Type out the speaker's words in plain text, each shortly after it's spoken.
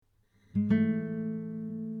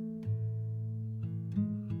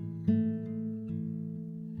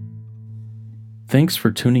Thanks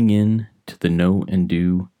for tuning in to the Know and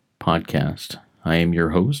Do podcast. I am your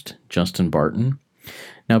host, Justin Barton.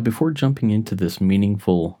 Now, before jumping into this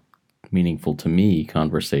meaningful to me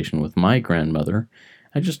conversation with my grandmother,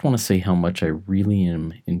 I just want to say how much I really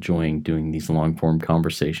am enjoying doing these long-form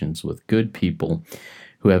conversations with good people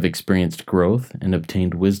who have experienced growth and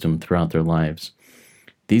obtained wisdom throughout their lives.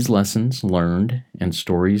 These lessons learned and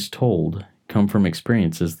stories told come from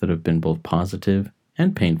experiences that have been both positive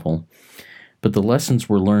and painful, but the lessons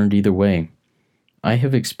were learned either way. I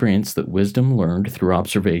have experienced that wisdom learned through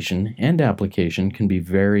observation and application can be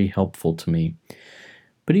very helpful to me.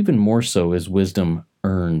 But even more so is wisdom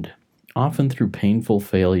earned, often through painful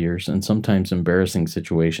failures and sometimes embarrassing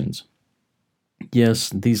situations. Yes,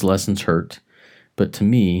 these lessons hurt, but to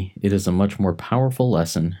me, it is a much more powerful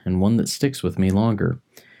lesson and one that sticks with me longer.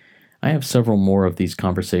 I have several more of these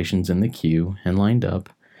conversations in the queue and lined up,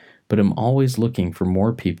 but I'm always looking for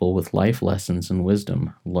more people with life lessons and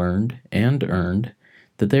wisdom, learned and earned,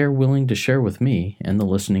 that they are willing to share with me and the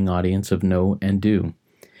listening audience of Know and Do.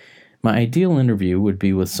 My ideal interview would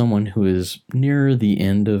be with someone who is nearer the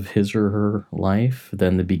end of his or her life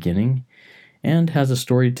than the beginning, and has a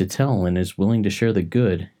story to tell and is willing to share the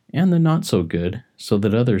good and the not so good so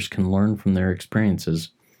that others can learn from their experiences.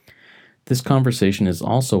 This conversation is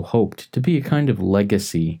also hoped to be a kind of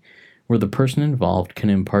legacy where the person involved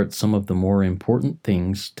can impart some of the more important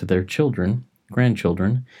things to their children,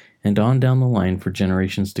 grandchildren, and on down the line for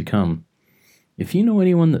generations to come. If you know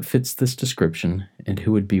anyone that fits this description and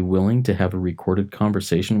who would be willing to have a recorded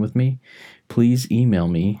conversation with me, please email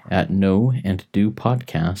me at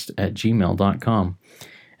knowanddopodcast@gmail.com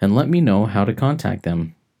and let me know how to contact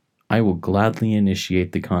them. I will gladly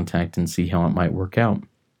initiate the contact and see how it might work out.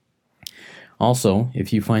 Also,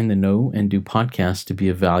 if you find the Know and Do podcast to be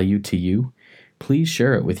of value to you, please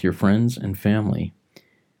share it with your friends and family.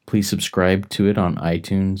 Please subscribe to it on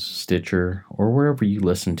iTunes, Stitcher, or wherever you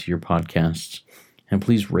listen to your podcasts, and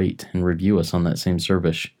please rate and review us on that same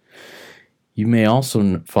service. You may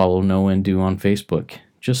also follow Know and Do on Facebook.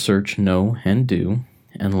 Just search Know and Do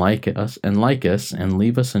and like us and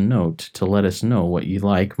leave us a note to let us know what you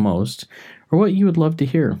like most or what you would love to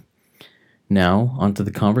hear. Now, on to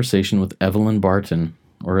the conversation with Evelyn Barton,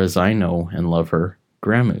 or as I know and love her,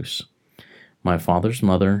 Gramoose, my father's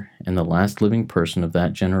mother and the last living person of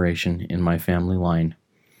that generation in my family line.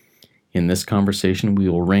 In this conversation, we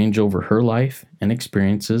will range over her life and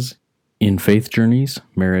experiences in faith journeys,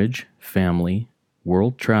 marriage, family,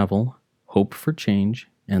 world travel, hope for change,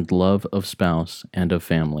 and love of spouse and of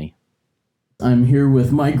family. I'm here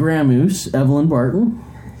with my Gramoose, Evelyn Barton,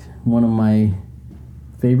 one of my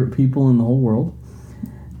favorite people in the whole world.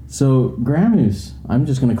 So, Gramoose, I'm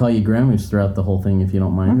just going to call you Gramoose throughout the whole thing if you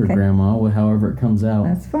don't mind, okay. Or Grandma, however it comes out.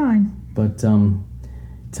 That's fine. But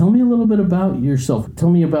tell me a little bit about yourself.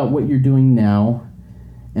 Tell me about what you're doing now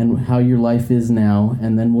and how your life is now,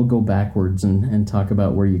 and then we'll go backwards and talk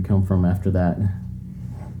about where you come from after that.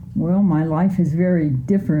 Well, my life is very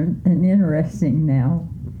different and interesting now.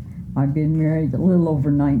 I've been married a little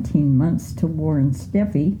over 19 months to Warren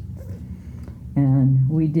Steffi, and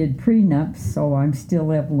we did prenups, so I'm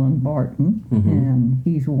still Evelyn Barton, and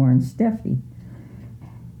he's Warren Steffi.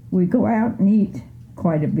 We go out and eat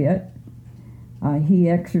quite a bit. He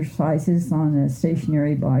exercises on a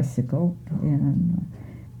stationary bicycle, and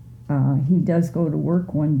he does go to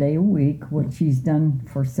work one day a week, which he's done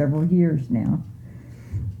for several years now.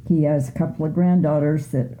 He has a couple of granddaughters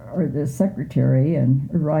that are the secretary and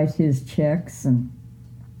write his checks, and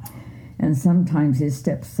sometimes his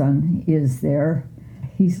stepson is there.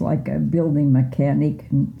 He's like a building mechanic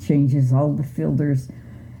and changes all the filters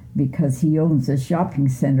because he owns a shopping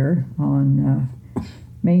center on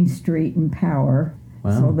Main Street in Power.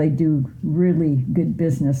 Wow. So they do really good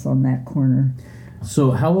business on that corner.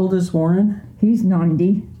 So how old is Warren? He's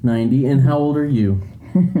 90. 90, and how old are you?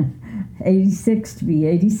 86 to be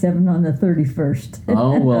 87 on the 31st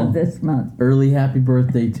of this month. Early happy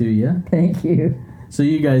birthday to you. Thank you. So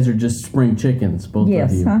you guys are just spring chickens, both of you.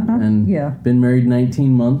 Yes, and yeah. Been married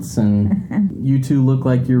 19 months, and you two look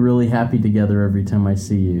like you're really happy together every time I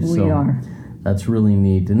see you. We are. That's really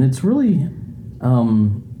neat. And it's really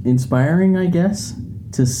inspiring, I guess,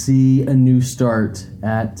 to see a new start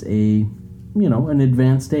at an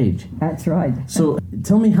advanced age. That's right. So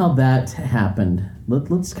tell me how that happened.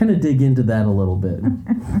 Let's kind of dig into that a little bit.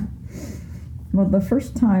 Well, the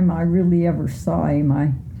first time I really ever saw him,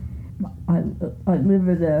 I live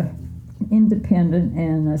at a independent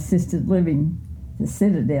and assisted living, the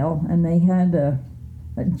Citadel, and they had a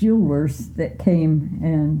jewelers that came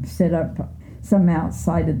and set up some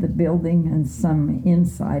outside of the building and some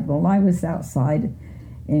inside. Well, I was outside,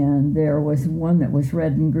 and there was one that was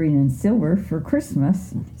red and green and silver for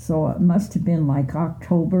Christmas, so it must have been like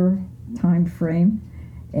October time frame.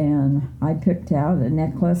 And I picked out a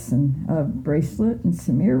necklace and a bracelet and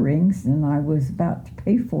some earrings, and I was about to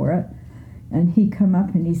pay for it. And he come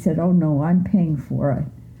up and he said, "Oh no, I'm paying for it."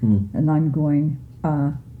 And I'm going,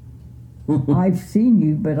 "I've seen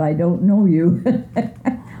you, but I don't know you."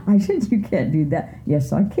 I said, "You can't do that."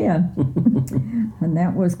 "Yes, I can." And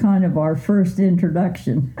that was kind of our first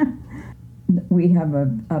introduction. We have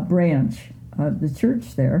a branch of the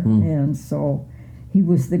church there, and so he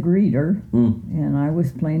was the greeter, and I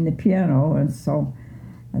was playing the piano, and so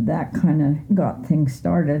that kind of got things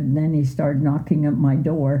started. And then he started knocking at my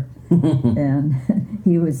door, and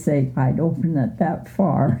he would say I'd open it that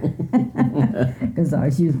far, because I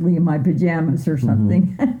was usually in my pajamas or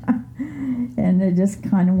something. And it just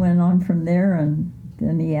kind of went on from there, and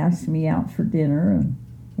then he asked me out for dinner,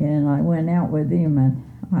 and I went out with him, and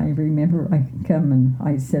I remember I come and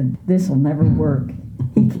I said, "This will never work.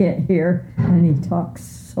 He can't hear, and he talks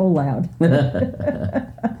so loud."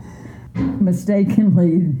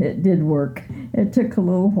 Mistakenly, it did work. It took a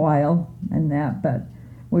little while and that, but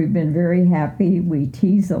we've been very happy. We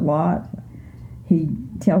tease a lot. He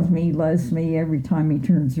tells me he loves me every time he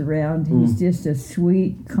turns around. He's just a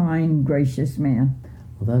sweet, kind, gracious man.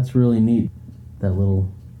 Well, that's really neat. That little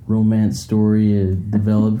romance story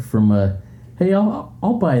developed from a, "Hey,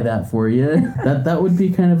 I'll buy that for you." That would be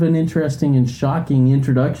kind of an interesting and shocking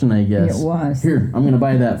introduction, I guess. It was. "Here, I'm going to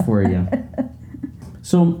buy that for you."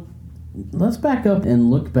 So let's back up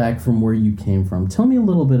and look back from where you came from. Tell me a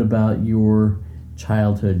little bit about your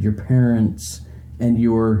childhood, your parents, and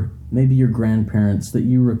maybe your grandparents that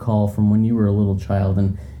you recall from when you were a little child,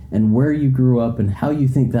 and where you grew up and how you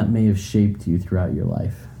think that may have shaped you throughout your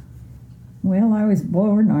life. Well, I was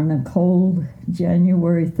born on a cold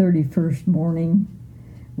January 31st morning.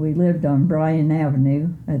 We lived on Bryan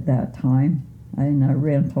Avenue at that time in a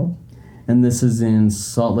rental. And this is in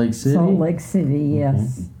Salt Lake City? Salt Lake City,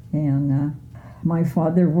 yes. Okay. And my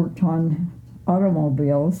father worked on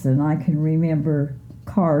automobiles, and I can remember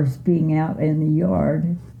cars being out in the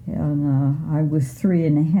yard. And I was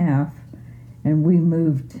 3.5, and we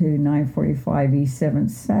moved to 945 East 7th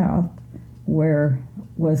South, where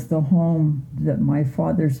was the home that my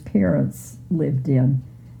father's parents lived in.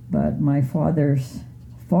 But my father's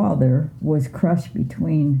father was crushed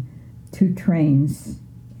between two trains,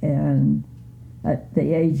 and at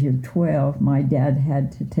the age of 12, my dad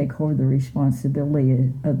had to take over the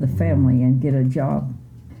responsibility of the family and get a job.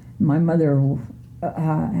 My mother,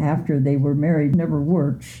 after they were married, never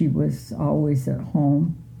worked. She was always at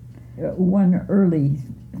home. One early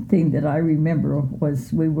thing that I remember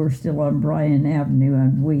was we were still on Bryan Avenue,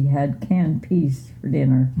 and we had canned peas for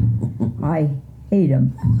dinner. I hate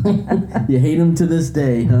them. You hate them to this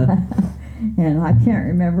day, huh? And I can't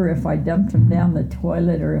remember if I dumped them down the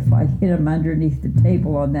toilet or if I hid them underneath the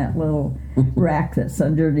table on that little rack that's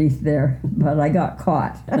underneath there, but I got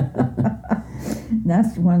caught.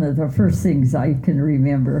 That's one of the first things I can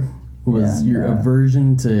remember. Was your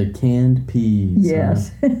aversion to canned peas.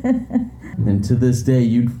 Yes. And to this day,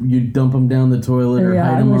 you'd dump them down the toilet or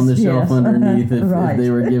hide them on the shelf underneath if they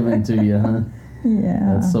were given to you, huh?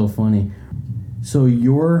 Yeah. That's so funny. So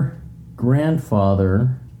your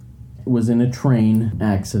grandfather was in a train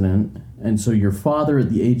accident, and so your father at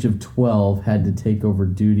the age of 12 had to take over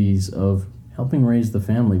duties of helping raise the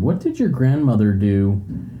family. What did your grandmother do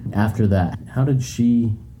after that? How did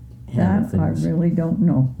she handle things? I really don't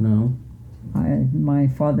know. No? My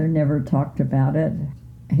father never talked about it.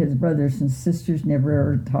 His brothers and sisters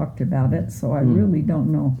never talked about it, so I really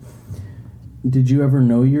don't know. Did you ever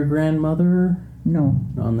know your grandmother? No.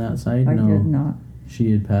 On that side? I No. did not.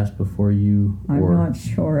 She had passed before you? I'm not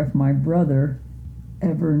sure if my brother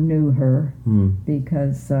ever knew her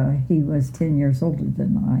because he was 10 years older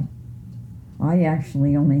than I. I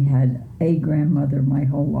actually only had a grandmother my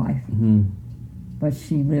whole life, but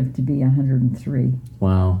she lived to be 103.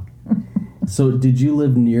 Wow. So did you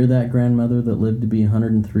live near that grandmother that lived to be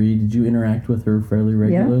 103? Did you interact with her fairly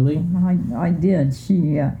regularly? Yeah, I did.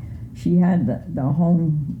 She had the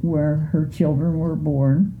home where her children were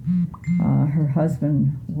born. Her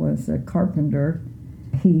husband was a carpenter.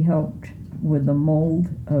 He helped with the mold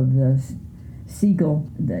of the seagull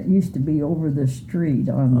that used to be over the street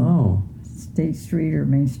on State Street or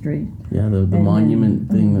Main Street. Yeah, the monument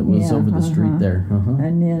thing that was over the street there.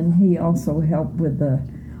 And then he also helped with the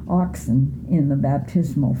oxen in the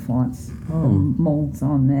baptismal fonts, the molds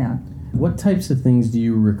on that. What types of things do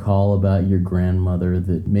you recall about your grandmother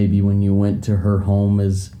that maybe when you went to her home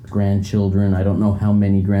as grandchildren, I don't know how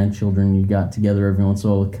many grandchildren you got together every once in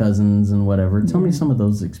a while with cousins and whatever. Tell me some of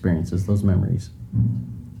those experiences, those memories.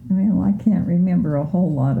 Well, I can't remember a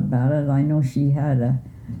whole lot about it. I know she had a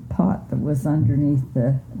pot that was underneath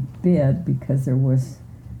the bed because there was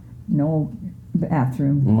no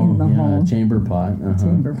bathroom in the home. Chamber pot.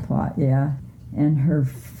 Chamber pot, yeah. And her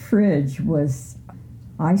fridge was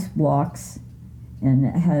ice blocks, and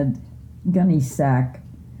it had gunny sack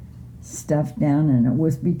stuffed down, and it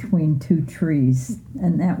was between two trees,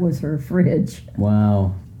 and that was her fridge.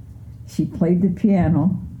 Wow. She played the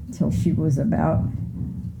piano till she was about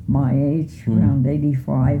my age, around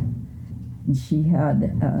 85, and she had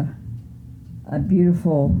a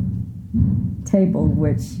beautiful table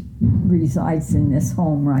which resides in this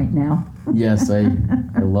home right now. Yes, I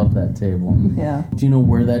love that table. Yeah. Do you know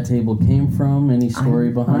where that table came from? Any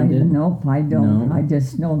story behind it? Nope, I don't. No? I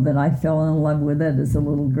just know that I fell in love with it as a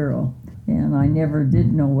little girl. And I never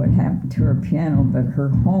did know what happened to her piano, but her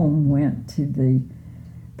home went to the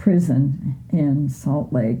prison in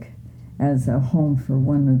Salt Lake as a home for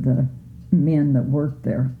one of the men that worked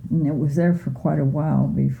there. And it was there for quite a while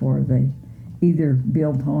before they either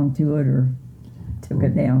built onto it or took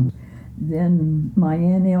it down. Then my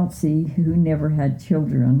Aunt Elsie, who never had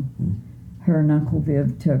children, her and Uncle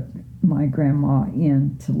Viv took my grandma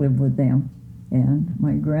in to live with them. And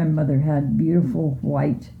my grandmother had beautiful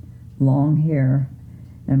white long hair,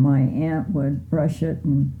 and my aunt would brush it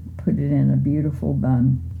and put it in a beautiful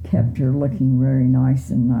bun. Kept her looking very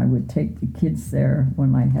nice, and I would take the kids there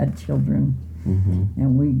when I had children,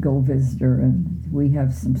 and we'd go visit her, and we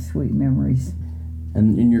have some sweet memories.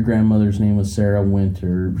 And your grandmother's name was Sarah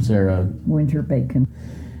Winter Bacon.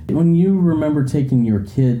 When you remember taking your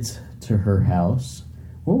kids to her house,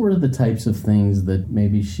 what were the types of things that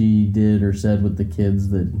maybe she did or said with the kids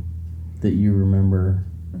that you remember?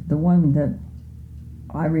 The one that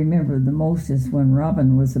I remember the most is when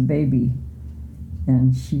Robin was a baby,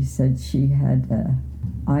 and she said she had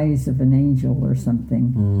eyes of an angel or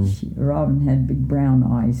something. Robin had big brown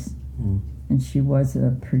eyes, and she was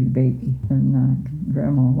a pretty baby, and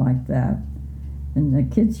Grandma liked that. And the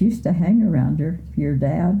kids used to hang around her, your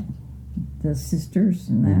dad, the sisters,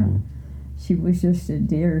 and that. She was just a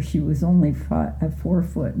dear. She was only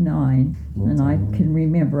 4'9", and I can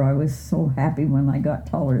remember I was so happy when I got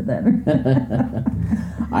taller than her.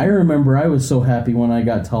 I remember I was so happy when I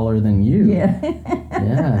got taller than you. Yeah,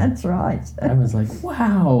 yeah, that's right. I was like,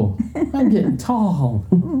 wow, I'm getting tall,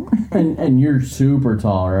 and you're super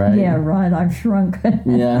tall, right? Yeah, right. I've shrunk.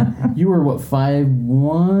 Yeah, you were what,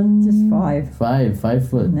 5'1"? Just 5. 5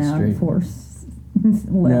 foot now straight. 4'11".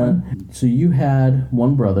 Now, so you had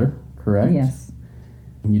one brother, correct? Yes.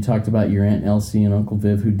 And you talked about your Aunt Elsie and Uncle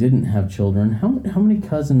Viv who didn't have children. How many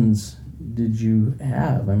cousins did you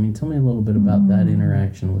have? I mean, tell me a little bit about that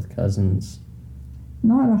interaction with cousins.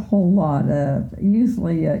 Not a whole lot.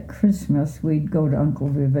 Usually at Christmas we'd go to Uncle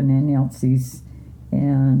Viv and Aunt Elsie's,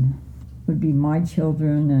 and it would be my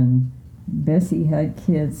children, and Bessie had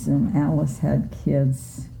kids and Alice had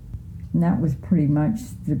kids. And that was pretty much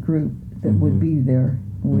the group that would be there.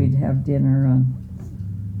 We'd have dinner, and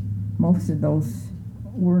most of those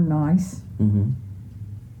were nice.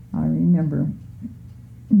 I remember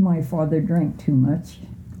my father drank too much,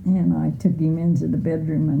 and I took him into the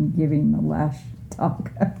bedroom and gave him a lash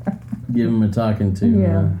talk. Give him a talking to.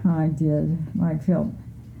 Yeah, I did. I felt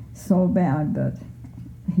so bad, but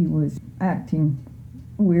he was acting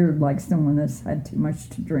weird like someone that's had too much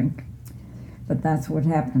to drink. But that's what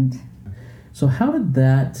happened. So how did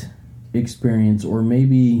that experience, or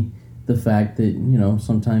maybe the fact that,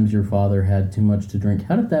 sometimes your father had too much to drink,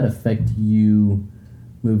 how did that affect you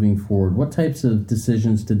moving forward? What types of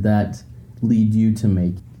decisions did that lead you to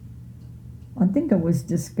make? I think it was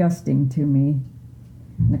disgusting to me.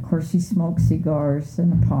 And of course he smoked cigars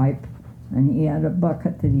and a pipe, and he had a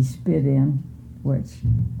bucket that he spit in, which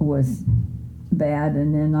was bad.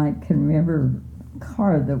 And then I can remember a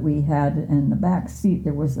car that we had, in the back seat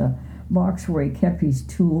there was a box where he kept his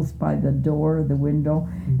tools by the door, the window,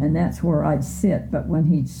 and that's where I'd sit. But when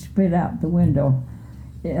he'd spit out the window,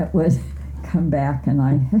 it would come back, and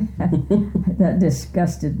that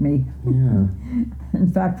disgusted me. Yeah.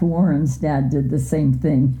 In fact, Warren's dad did the same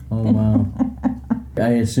thing. Oh, wow. I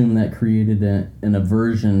assume that created an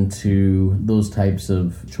aversion to those types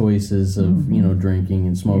of choices of, drinking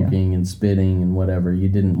and smoking and spitting and whatever. You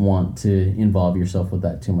didn't want to involve yourself with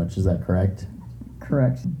that too much. Is that correct?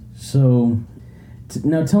 Correct. So,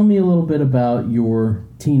 now tell me a little bit about your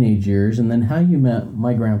teenage years and then how you met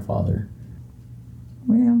my grandfather.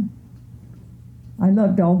 Well, I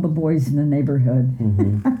loved all the boys in the neighborhood.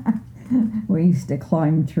 Mm-hmm. We used to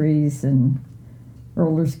climb trees and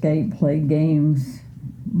roller skate, play games,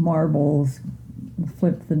 marbles,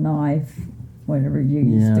 flip the knife, whatever you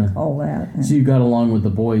used to call that. And so you got along with the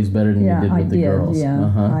boys better than you did with the girls. Yeah,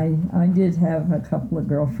 Uh-huh. I did have a couple of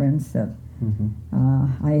girlfriends that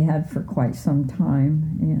I had for quite some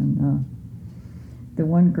time, and the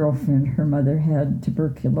one girlfriend, her mother had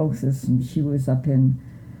tuberculosis, and she was up in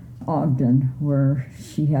Ogden, where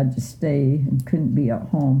she had to stay and couldn't be at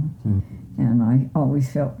home. And I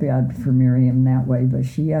always felt bad for Miriam that way, but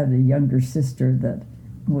she had a younger sister that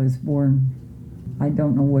was born, I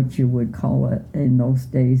don't know what you would call it in those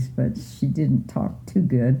days, but she didn't talk too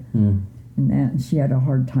good, and that, and she had a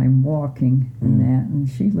hard time walking, and that, and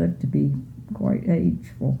she lived to be quite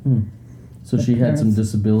ageful. So she had some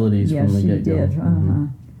disabilities from the get-go. Yes, she did.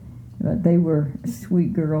 But they were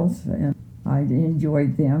sweet girls, and I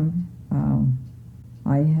enjoyed them.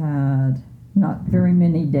 I had not very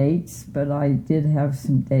many dates, but I did have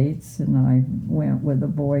some dates, and I went with a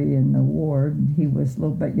boy in the ward. He was a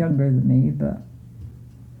little bit younger than me, but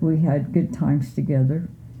we had good times together.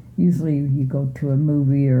 Usually you go to a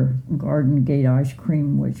movie or Garden Gate Ice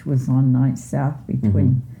Cream, which was on 9th South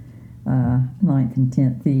between 9th and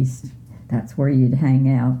 10th East. That's where you'd hang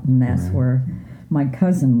out, and that's where my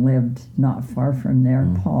cousin lived not far from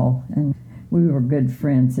there, Paul, and we were good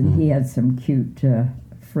friends, and he had some cute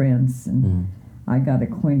friends, and I got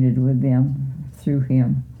acquainted with them through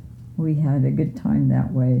him. We had a good time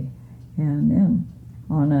that way. And then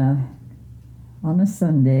on a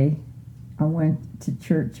Sunday, I went to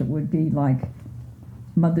church. It would be like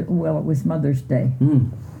it was Mother's Day,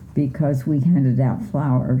 because we handed out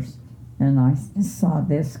flowers, and I saw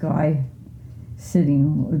this guy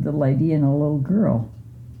sitting with a lady and a little girl,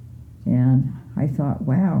 and I thought,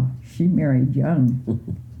 wow, she married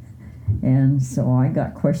young. And so I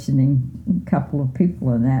got questioning a couple of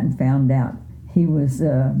people in that and found out he was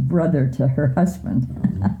a brother to her husband.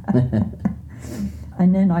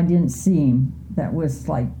 And then I didn't see him. That was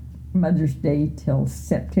like Mother's Day till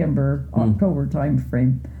September, October time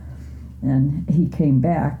frame. And he came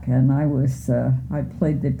back, and I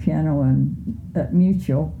played the piano at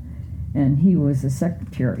Mutual, and he was a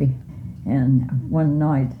secretary. And one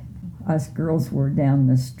night, us girls were down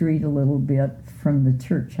the street a little bit from the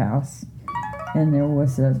church house, and there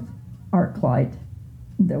was a arc light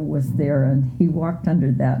that was there, and he walked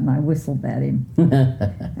under that, and I whistled at him.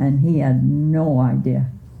 And he had no idea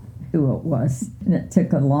who it was. And it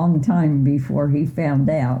took a long time before he found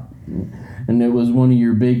out. And it was one of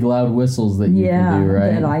your big loud whistles that you could do,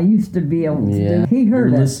 right? That I used to be able to do. He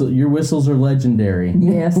heard your whistles are legendary.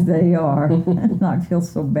 Yes, they are. And I feel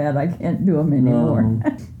so bad I can't do them anymore.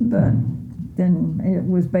 But then it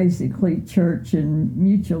was basically church and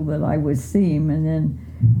Mutual that I would see him, and then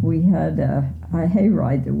we had a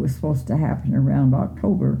hayride that was supposed to happen around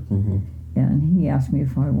October, and he asked me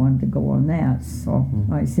if I wanted to go on that, so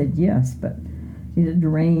I said yes, but it had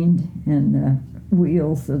rained, and the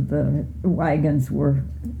wheels of the wagons were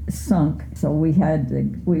sunk, so we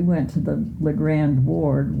went to the LeGrand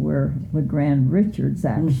ward, where LeGrand Richards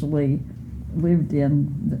actually lived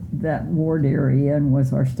in that ward area and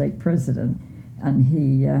was our state president, and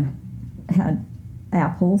he had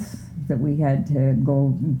apples that we had to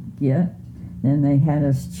go get, and they had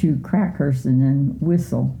us chew crackers and then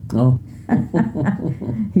whistle.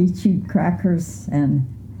 He chewed crackers and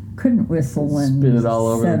couldn't whistle when spit it all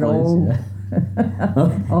over the place.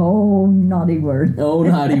 Oh, naughty word. Oh,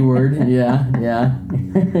 naughty word. Yeah.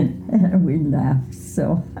 And we laughed.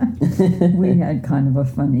 So we had kind of a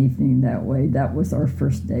fun evening that way. That was our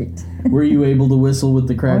first date. Were you able to whistle with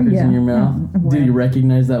the crackers in your mouth? Did you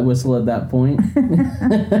recognize that whistle at that point?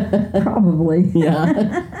 Probably.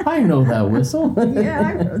 Yeah. I know that whistle. Yeah,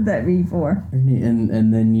 I've heard that before.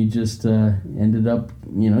 And then you just ended up,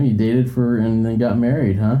 you dated and then got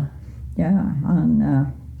married, huh? Yeah,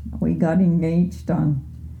 we got engaged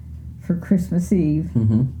for Christmas Eve,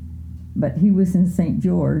 but he was in St.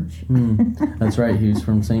 George. That's right, he was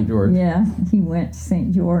from St. George. Yeah, he went to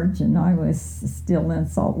St. George, and I was still in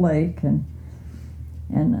Salt Lake, and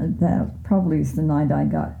that probably was the night I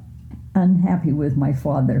got unhappy with my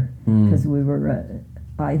father, because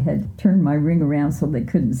I had turned my ring around so they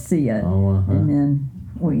couldn't see it, and then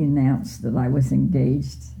we announced that I was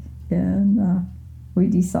engaged, and we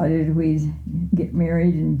decided we'd get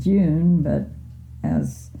married in June, but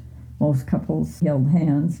as most couples held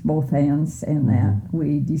hands, both hands, and that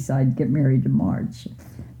we decided to get married in March.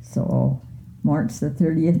 So March the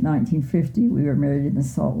 30th, 1950, we were married in the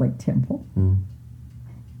Salt Lake Temple.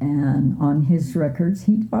 And on his records,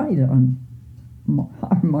 he died on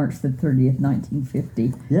March the 30th,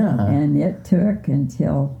 1950. Yeah. And it took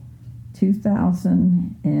until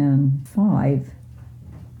 2005,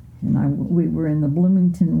 and we were in the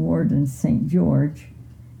Bloomington ward in St. George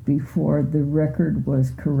before the record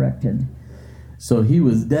was corrected. So he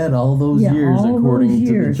was dead all those years, all according those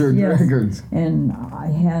years, to the church yes. records. And I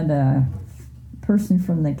had a person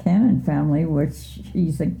from the Cannon family, which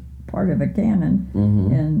he's a part of a canon,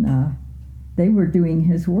 and they were doing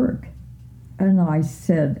his work. And I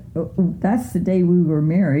said, that's the day we were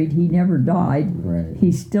married. He never died. Right.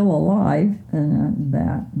 He's still alive. And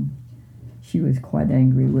that, she was quite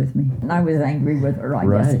angry with me. And I was angry with her, I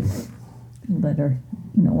guess. Let her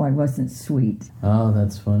know I wasn't sweet. Oh,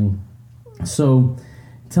 that's funny. So,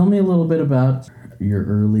 tell me a little bit about your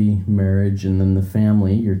early marriage and then the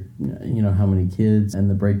family, how many kids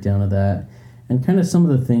and the breakdown of that, and kind of some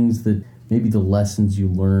of the things that maybe the lessons you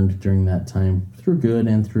learned during that time through good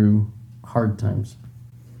and through hard times.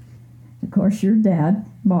 Of course, your dad,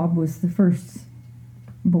 Bob, was the first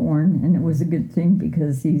born, and it was a good thing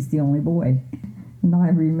because he's the only boy. And I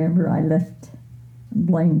remember I left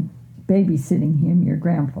Blaine babysitting him, your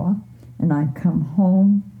grandpa, and I'd come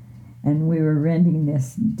home, and we were renting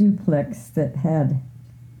this duplex that had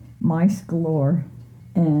mice galore,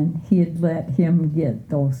 and he had let him get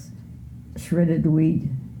those shredded wheat,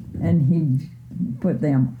 and he put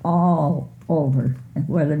them all over.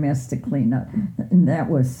 What a mess to clean up. And that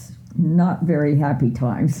was not very happy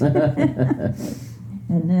times. And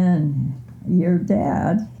then your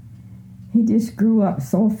dad, he just grew up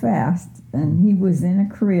so fast, and he was in a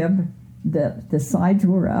crib that the sides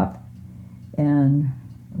were up, and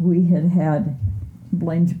we had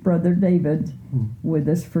Blaine's brother David with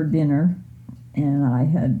us for dinner, and I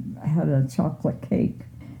had a chocolate cake,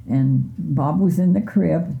 and Bob was in the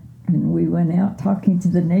crib, and we went out talking to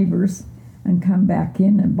the neighbors and come back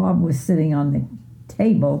in, and Bob was sitting on the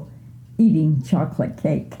table eating chocolate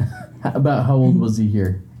cake. About how old was he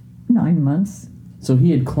here? 9 months. So he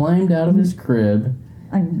had climbed out of his crib,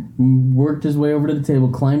 worked his way over to the table,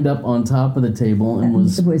 climbed up on top of the table, and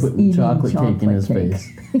was putting chocolate cake in his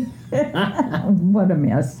face. What a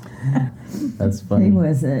mess. That's funny. He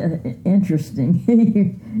was interesting.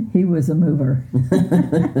 He was a mover.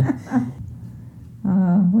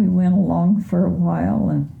 We went along for a while,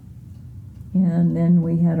 and then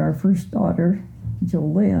we had our first daughter,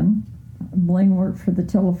 Jolynn. Blaine worked for the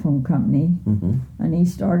telephone company, and he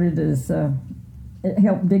started as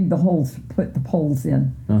helped dig the holes, put the poles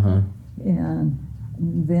in, and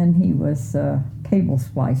then he was a cable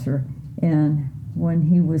splicer. And when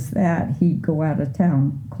he was that, he'd go out of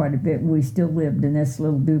town quite a bit. We still lived in this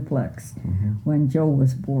little duplex when Joe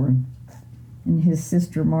was born, and his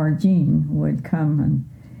sister Margene would come and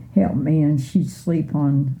help me, and she'd sleep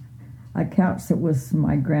on a couch that was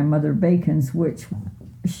my grandmother Bacon's, which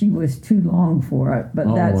she was too long for it,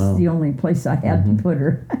 but that's the only place I had to put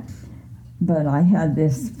her. But I had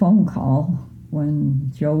this phone call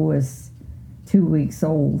when Joe was 2 weeks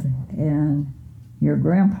old, and your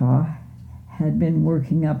grandpa had been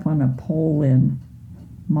working up on a pole in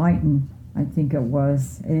Mighton, I think it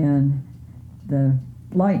was, and the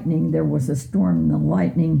lightning, there was a storm, and the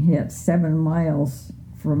lightning hit 7 miles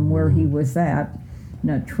from where he was at,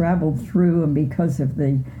 and it traveled through, and because of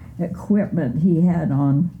the equipment he had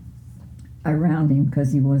on around him,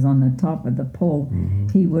 because he was on the top of the pole,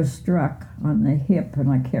 he was struck on the hip,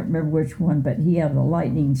 and I can't remember which one, but he had a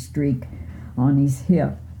lightning streak on his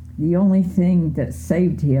hip. The only thing that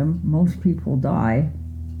saved him, most people die,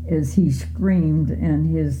 is he screamed,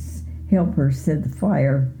 and his helper said the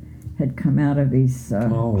fire had come out of his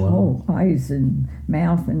whole eyes and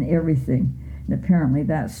mouth and everything, and apparently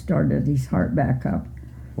that started his heart back up.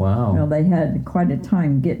 Wow. Well, they had quite a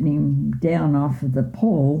time getting him down off of the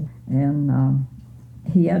pole, and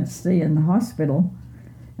he had to stay in the hospital.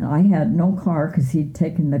 And I had no car because he'd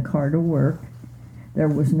taken the car to work. There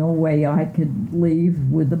was no way I could leave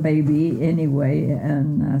with the baby anyway,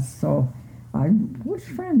 and so I was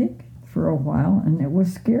frantic for a while, and it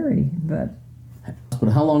was scary. But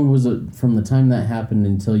how long was it from the time that happened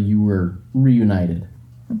until you were reunited?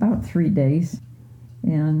 About 3 days.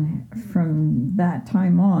 And from that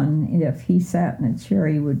time on, if he sat in a chair,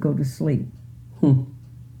 he would go to sleep.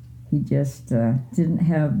 He just didn't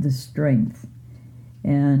have the strength.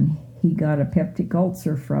 And he got a peptic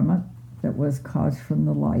ulcer from it that was caused from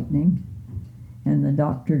the lightning. And the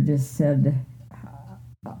doctor just said,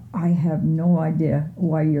 I have no idea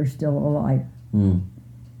why you're still alive.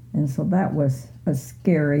 And so that was a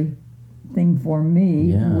scary thing for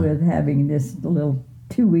me with having this little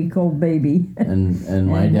 2-week-old baby. And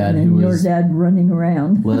my dad, and who your was dad running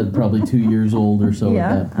around. probably 2 years old or so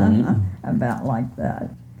Yeah, at that point. about like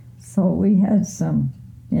that. So we had some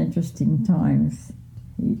interesting times.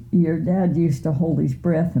 Your dad used to hold his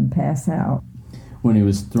breath and pass out. When he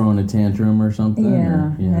was throwing a tantrum or something?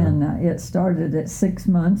 Yeah, yeah. and it started at 6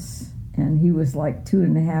 months, and he was like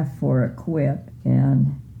 2.5 before it quit.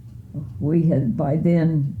 And we had by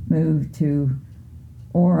then moved to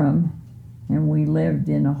Orem, and we lived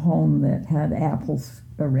in a home that had apples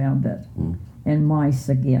around it and mice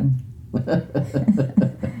again.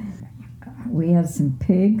 We had some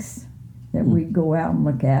pigs that we'd go out and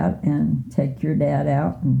look at and take your dad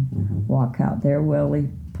out and walk out there. Well, he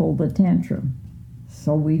pulled a tantrum.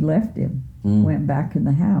 So we left him, went back in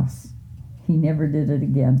the house. He never did it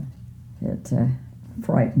again. It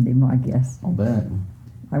frightened him, I guess. I'll bet.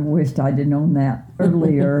 I wished I'd have known that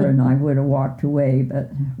earlier and I would have walked away, but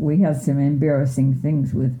we had some embarrassing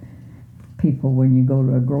things with people when you go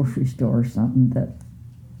to a grocery store or something that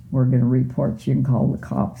we're going to report you and call the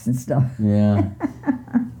cops and stuff. Yeah.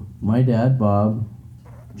 My dad, Bob,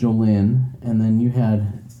 Jolynn, and then you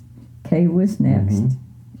had... Kay was next,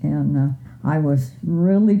 and I was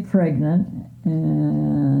really pregnant,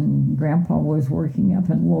 and Grandpa was working up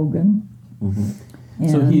in Logan.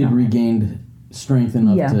 So he had regained strength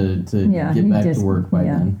enough to get back to work by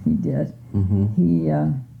then. Yeah, he did. He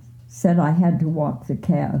said I had to walk the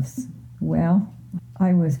calves. Well,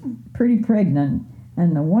 I was pretty pregnant,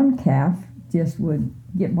 and the one calf just would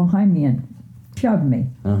get behind me and shove me.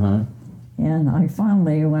 And I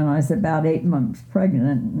finally, when I was about 8 months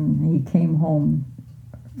pregnant, and he came home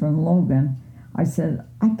from Logan, I said,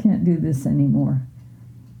 I can't do this anymore.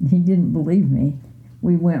 He didn't believe me.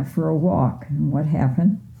 We went for a walk, and what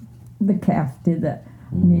happened? The calf did that.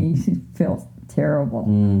 And he felt terrible.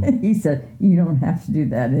 He said, you don't have to do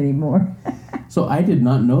that anymore. So I did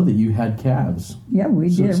not know that you had calves. Yeah, we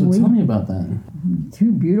did. So tell me about that.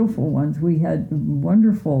 2 beautiful ones. We had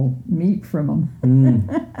wonderful meat from them.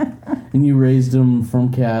 And you raised them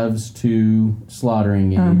from calves to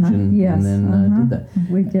slaughtering age, and then did that.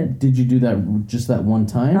 We did. Did you do that just that one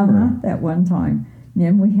time? Or? That one time.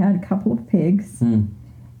 Then we had a couple of pigs.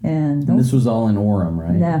 And this was all in Orem,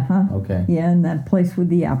 right? Okay. Yeah, and that place with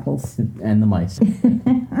the apples. And the mice.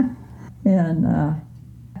 And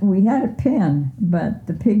we had a pen, but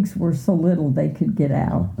the pigs were so little they could get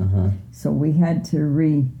out. So we had to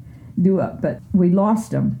redo it, but we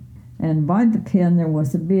lost them. And by the pen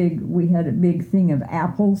we had a big thing of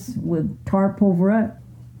apples with tarp over it,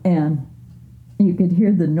 and you could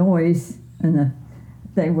hear the noise, and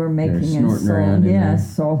they were making it.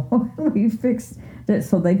 So, so we fixed it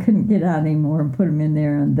so they couldn't get out anymore and put them in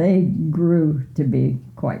there, and they grew to be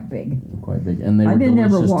quite big. Quite big, and they were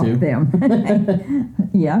delicious too. I didn't ever walk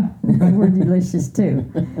them. Yeah, they were delicious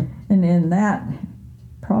too. And in that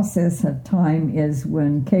process of time is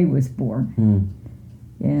when Kay was born.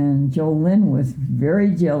 And Jolynn was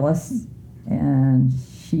very jealous, and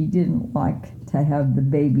she didn't like to have the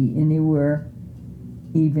baby anywhere,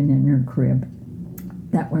 even in her crib.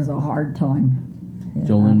 That was a hard time.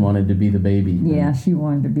 Jolynn wanted to be the baby. Yeah, she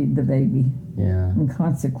wanted to be the baby. Yeah. And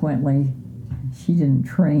consequently, she didn't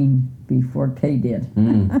train before Kay did.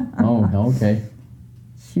 Oh, okay.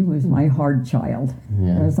 She was my hard child.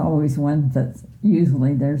 Yeah. There's always one that's,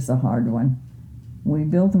 usually there's the hard one. We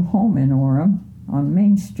built a home in Orem on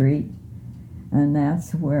Main Street, and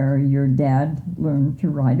that's where your dad learned to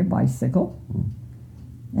ride a bicycle.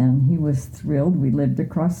 And he was thrilled. We lived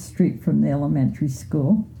across the street from the elementary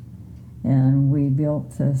school, and we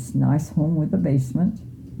built this nice home with a basement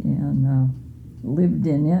and lived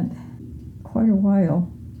in it quite a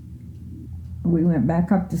while. We went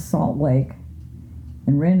back up to Salt Lake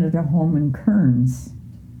and rented a home in Kearns,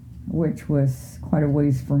 which was quite a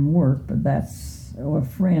ways from work, but that's a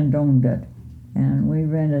friend owned it, and we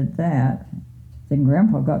rented that. Then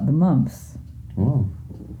Grandpa got the mumps. Oh.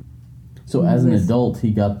 So as an adult,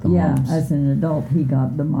 he got the mumps. Yeah, as an adult, he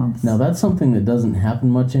got the mumps. Now, that's something that doesn't happen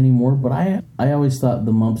much anymore, but I always thought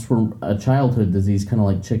the mumps were a childhood disease, kind of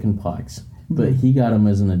like chicken pox. But he got them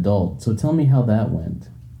as an adult. So tell me how that went.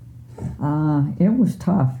 It was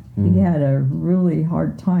tough. He had a really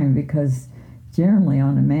hard time because generally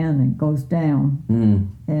on a man it goes down.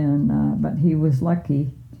 And but he was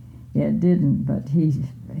lucky it didn't. But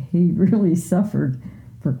he really suffered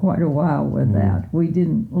for quite a while with that. We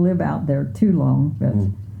didn't live out there too long, but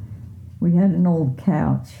we had an old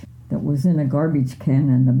couch that was in a garbage can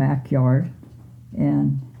in the backyard,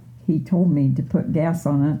 and he told me to put gas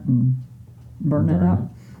on it and burn it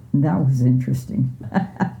up. And that was interesting.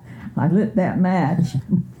 I lit that match,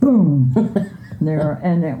 boom, there,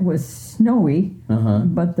 and it was snowy,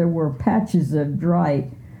 but there were patches of dry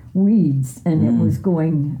weeds, and it was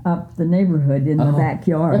going up the neighborhood in the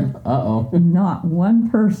backyard. Not one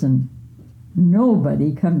person,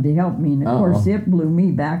 nobody come to help me, and of course it blew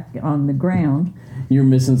me back on the ground. You're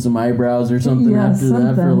missing some eyebrows or something after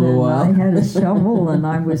that for a little while. I had a shovel, and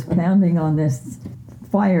I was pounding on this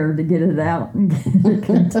fire to get it out and get it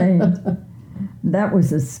contained. That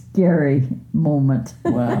was a scary moment.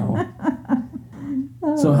 Wow.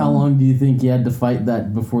 So how long do you think you had to fight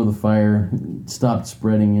that before the fire stopped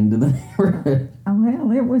spreading into the neighborhood?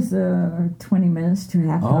 Well, it was 20 minutes to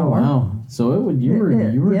half an hour. Oh, wow. So you were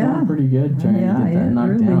doing pretty good trying to get that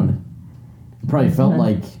knocked down. It probably felt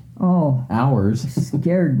like hours.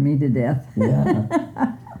 Scared me to death. Yeah.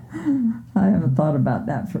 I haven't thought about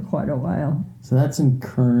that for quite a while. So that's in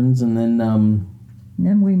Kearns, and then...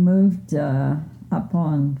 Then we moved up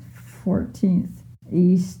on 14th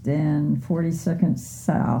East and 42nd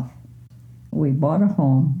South. We bought a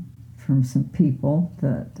home from some people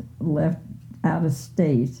that left out of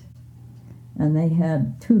state, and they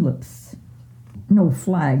had tulips, no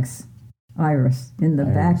flags, iris, in the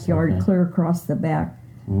backyard, clear across the back,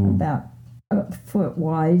 about a foot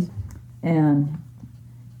wide, and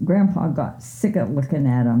Grandpa got sick of looking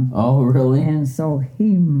at them. Oh, really? And so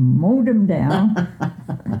he mowed them down.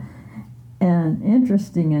 And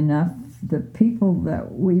interesting enough, the people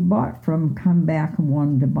that we bought from come back and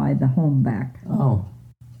wanted to buy the home back. Oh.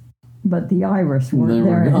 But the iris weren't they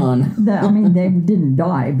there. Were gone. I mean, they didn't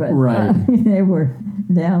die, but right. They were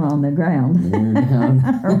down on the ground. They were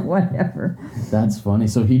down. Or whatever. That's funny.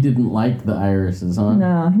 So he didn't like the irises, huh?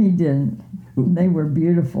 No, he didn't. They were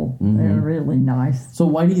beautiful. They were really nice. So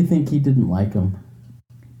why do you think he didn't like them?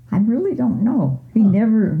 I really don't know. He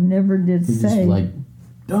never did he say. Just like,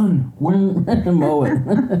 done. Mow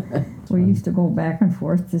it. We used to go back and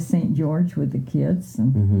forth to St. George with the kids,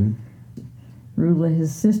 and Rula,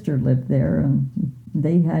 his sister, lived there, and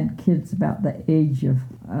they had kids about the age of.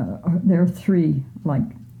 There are three, like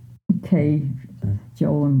Kay,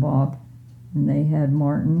 Joe, and Bob, and they had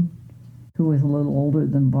Martin, who was a little older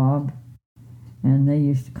than Bob. And they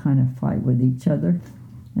used to kind of fight with each other.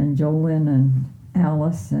 And Jolyn and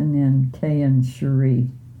Alice, and then Kay and Cherie.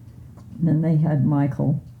 And then they had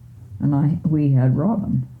Michael, and we had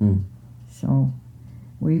Robin. So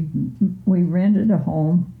we rented a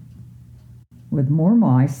home with more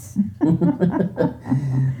mice.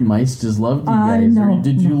 Mice just loved you guys. I know. Or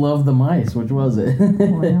did you love the mice? Which was it?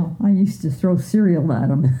 Well, I used to throw cereal at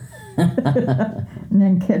them. And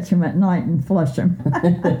then catch them at night and flush them.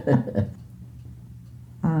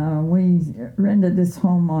 We rented this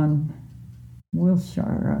home on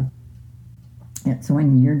Wilshire. It's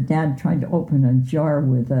when your dad tried to open a jar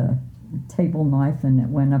with a table knife and it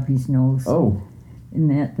went up his nose. Oh. And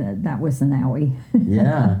that was an owie.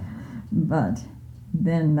 Yeah. But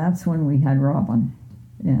then that's when we had Robin.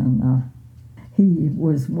 And he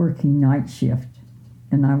was working night shift.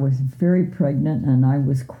 And I was very pregnant and I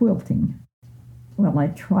was quilting. Well, I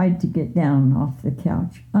tried to get down off the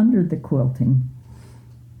couch under the quilting.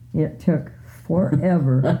 It took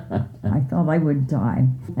forever. I thought I would die.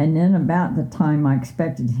 And then about the time I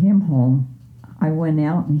expected him home, I went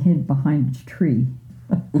out and hid behind a tree.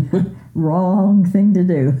 Wrong thing to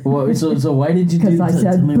do. Well, so why did you do that? Because I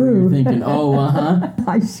said, tell me what boo. you're thinking. Oh,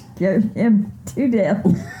 I scared him to death.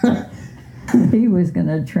 He was going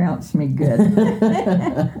to trounce me good.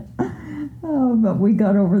 But we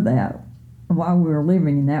got over that. While we were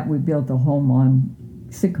living in that, we built a home on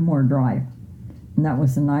Sycamore Drive. And that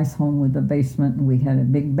was a nice home with a basement, and we had a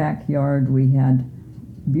big backyard. We had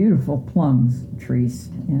beautiful plums trees.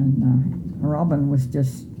 And Robin was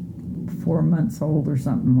just 4 months old or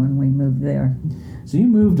something when we moved there. So you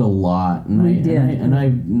moved a lot. And we did. And I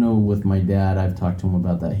know with my dad, I've talked to him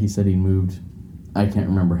about that. He said he moved, I can't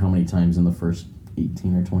remember how many times in the first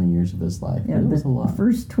 18 or 20 years of his life. Yeah, it was a lot. The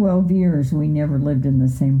first 12 years, we never lived in the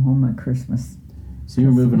same home at Christmas. So you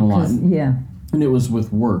were moving a lot. Yeah. And it was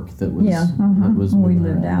with work that was. Yeah, that was we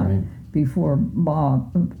lived around, out right? before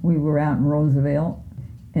Bob. We were out in Roosevelt,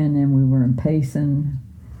 and then we were in Payson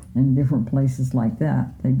and different places like that.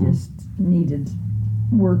 They just needed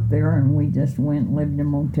work there, and we just went and lived in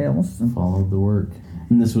motels. And followed the work.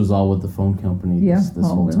 And this was all with the phone company this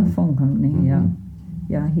all whole with time? the phone company,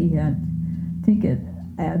 Yeah, he had, I think it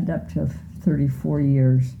added up to 34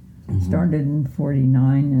 years. Started in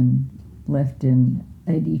 49 and left in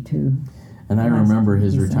 82. And I remember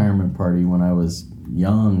his retirement party when I was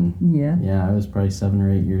young. Yeah. Yeah, I was probably 7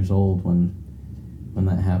 or 8 years old when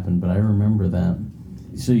that happened, but I remember that.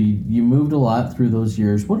 So you moved a lot through those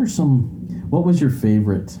years. What was your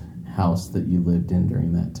favorite house that you lived in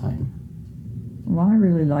during that time? Well, I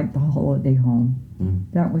really liked the holiday home. Mm.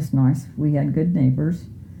 That was nice. We had good neighbors.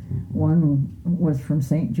 One was from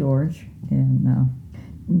St. George, and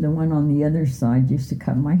the one on the other side used to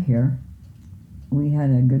cut my hair. We had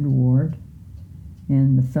a good ward,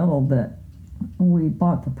 and the fellow that we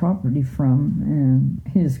bought the property from,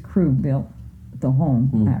 and his crew built the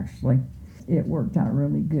home, actually. It worked out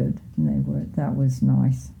really good, and that was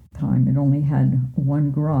nice time. It only had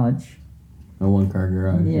one garage. A one-car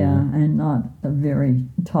garage. Yeah, and not a very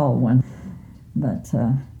tall one. But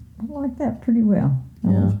I liked that pretty well.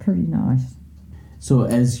 That was pretty nice. So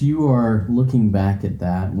as you are looking back at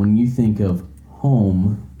that, when you think of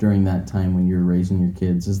home during that time when you're raising your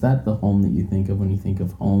kids, is that the home that you think of when you think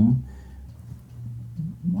of home?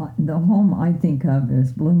 The home I think of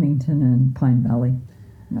is Bloomington and Pine Valley.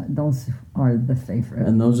 Those are the favorite.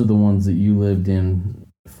 And those are the ones that you lived in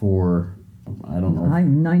for, I don't know.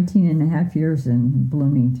 I'm 19 and a half years in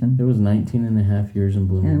Bloomington. It was 19 and a half years in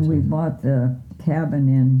Bloomington. And we bought the cabin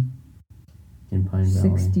in Pine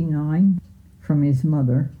Valley. 69 from his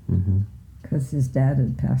mother, Mm-hmm. because his dad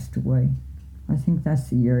had passed away. I think that's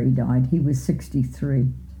the year he died. He was 63.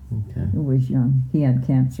 Okay. He was young. He had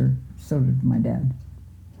cancer. So did my dad.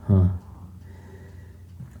 Huh.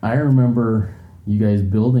 I remember you guys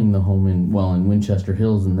building the home in Winchester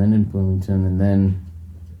Hills, and then in Bloomington, and then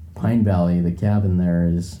Pine Valley. The cabin there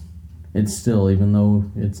it's still, even though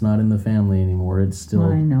it's not in the family anymore, it's still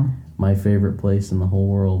I know. my favorite place in the whole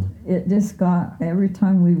world. It just got, every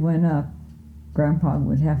time we went up, Grandpa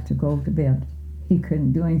would have to go to bed. He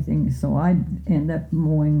couldn't do anything, so I'd end up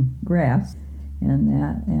mowing grass and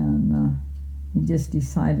that, and he just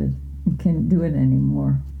decided he couldn't do it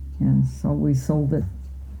anymore, and so we sold it.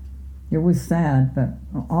 It was sad, but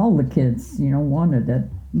all the kids, wanted it,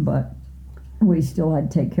 but we still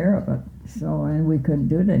had to take care of it, and we couldn't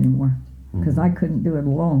do it anymore, because I couldn't do it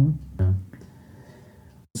alone. Yeah.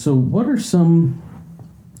 So what are some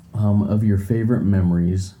of your favorite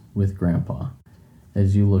memories with Grandpa?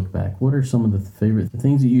 As you look back, what are some of the favorite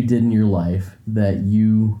things that you did in your life that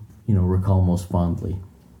you recall most fondly?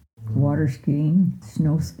 Water skiing,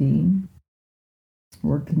 snow skiing,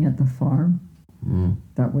 working at the farm.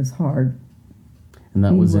 That was hard. And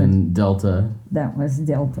that was in Delta. That was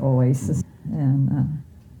Delta Oasis. And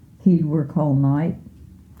he'd work all night.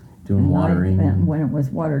 Doing watering. And when it was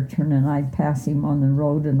water turning, I'd pass him on the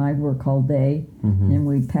road, and I'd work all day. Mm-hmm. And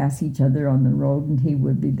we'd pass each other on the road, and he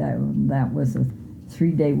would be there. That was a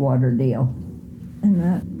 3-day water deal.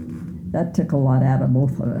 And that took a lot out of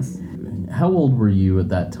both of us. How old were you at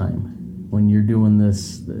that time when you're doing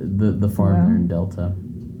this, the farm there in Delta?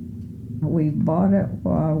 We bought it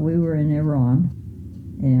while we were in Iran,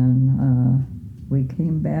 and we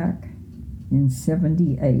came back in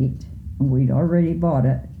 78. We'd already bought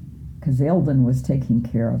it because Eldon was taking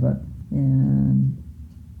care of it, and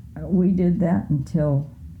we did that until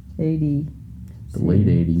 80. The late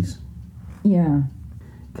 80s. Yeah.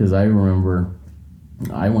 Because I remember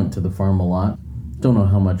I went to the farm a lot. Don't know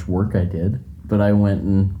how much work I did, but I went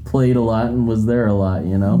and played a lot and was there a lot,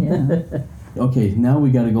 Yeah. Okay, now we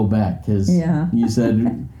got to go back, because you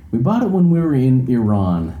said we bought it when we were in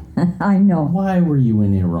Iran. I know. Why were you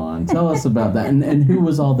in Iran? Tell us about that, and who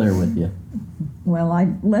was all there with you? Well, I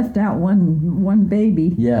left out one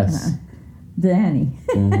baby. Yes. Danny.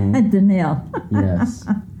 Mm-hmm. Danelle. Yes.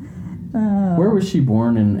 Where was she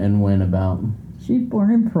born and when about? She was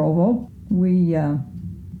born in Provo. We,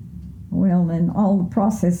 in all the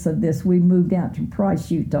process of this, we moved out to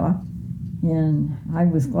Price, Utah. And I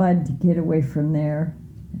was glad to get away from there.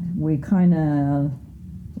 We kind of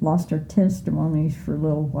lost our testimonies for a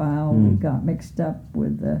little while. We got mixed up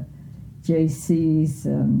with the JCs,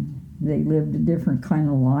 and they lived a different kind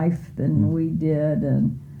of life than we did.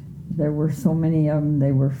 And there were so many of them.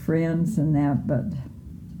 They were friends and that, but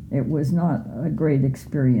it was not a great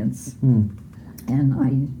experience. And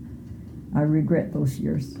I regret those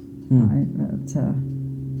years.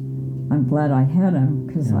 I'm glad I had them,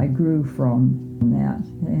 because I grew from that.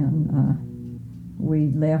 And we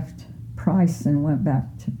left Price and went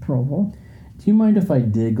back to Provo. Do you mind if I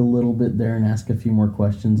dig a little bit there and ask a few more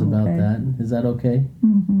questions about Okay. that? Is that okay?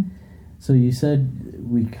 Mm-hmm. So you said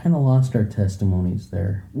we kind of lost our testimonies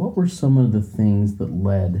there. What were some of the things that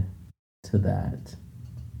led to that?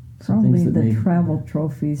 Some Probably things that the made- travel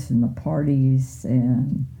trophies and the parties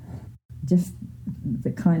and just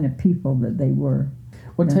the kind of people that they were.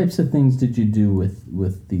 What types of things did you do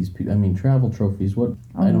with these people? I mean, travel trophies. What?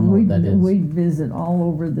 I don't know what that is. We'd visit all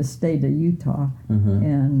over the state of Utah,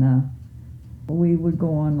 and we would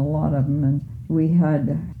go on a lot of them. And we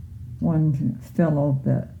had one fellow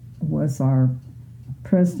that was our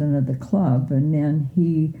president of the club, and then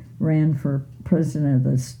he ran for president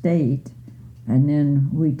of the state. And then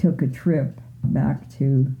we took a trip back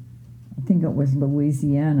to, I think it was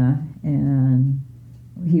Louisiana, and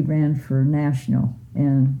he ran for national,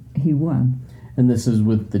 and he won. And this is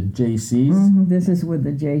with the JCs? Mm-hmm. This is with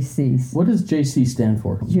the JCs. What does JC stand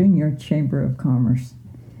for? Junior Chamber of Commerce.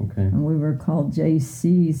 Okay. And we were called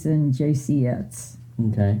JCs and JCettes.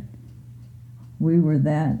 Okay. We were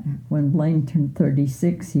that. When Blaine turned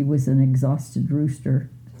 36, he was an exhausted rooster.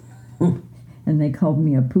 And they called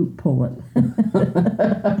me a poop pullet.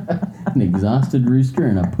 An exhausted rooster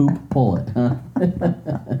and a poop pullet, huh?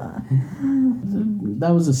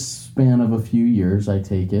 That was a span of a few years, I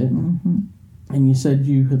take it. Mm-hmm. And you said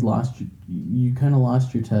you had you kind of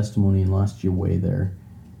lost your testimony and lost your way there.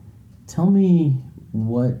 Tell me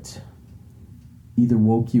what either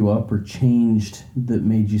woke you up or changed that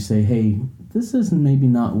made you say, hey, this is maybe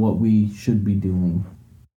not what we should be doing.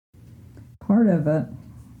 Part of it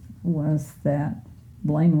was that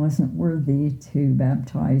Blaine wasn't worthy to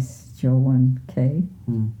baptize Joe and Kay.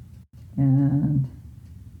 And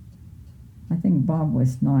I think Bob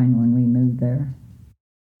was 9 when we moved there.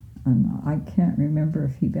 And I can't remember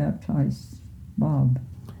if he baptized Bob.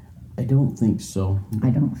 I don't think so.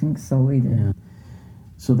 I don't think so either. Yeah.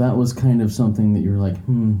 So that was kind of something that you were like,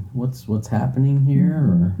 what's happening here?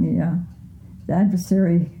 Or yeah. The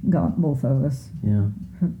adversary got both of us. Yeah.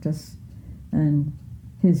 Hooked us. And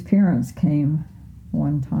his parents came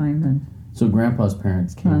one time, and so Grandpa's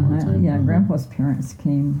parents came one time. Yeah, Grandpa's parents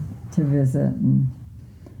came to visit, and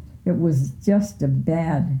it was just a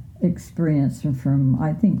bad experience. And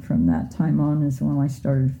I think from that time on is when I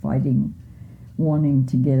started fighting, wanting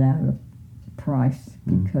to get out of Price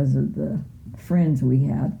because of the friends we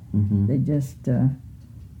had. They just,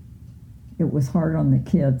 it was hard on the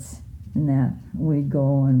kids, and that we'd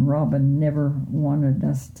go, and Robin never wanted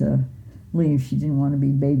us to leave. She didn't want to be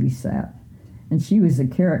babysat. And she was a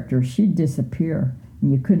character. She'd disappear,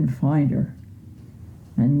 and you couldn't find her.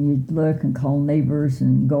 And you'd look and call neighbors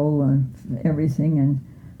and go and everything.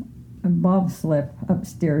 And Bob slept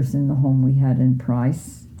upstairs in the home we had in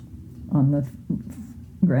Price on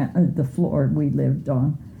the floor we lived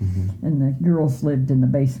on. And the girls lived in the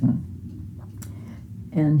basement.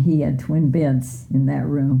 And he had twin beds in that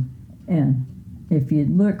room. And if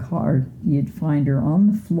you'd look hard, you'd find her on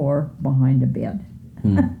the floor behind a bed.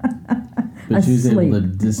 But she was able to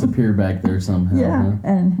disappear back there somehow. Yeah, huh?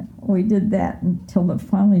 and we did that until it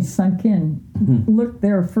finally sunk in. Look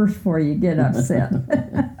there first before you get upset.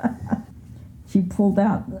 She pulled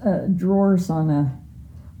out drawers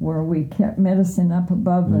where we kept medicine up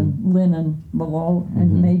above and linen below,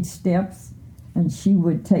 and made steps, and she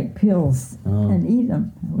would take pills and eat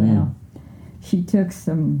them. Well, she took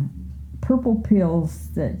some purple pills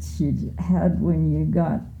that she had when you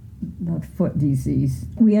got the foot disease.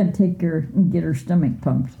 We had to take her and get her stomach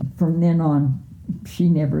pumped. From then on, she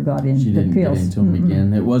never got into She didn't pills. get into them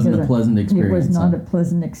again. It wasn't a pleasant experience. It was not a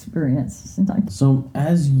pleasant experience. So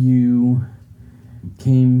as you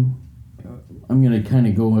came, I'm going to kind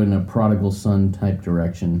of go in a prodigal son type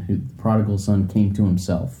direction. The prodigal son came to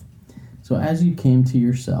himself. So as you came to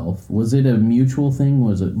yourself, was it a mutual thing?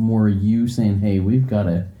 Was it more you saying, hey, we've got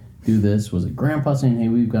to do this? Was it Grandpa saying, hey,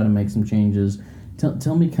 we've got to make some changes?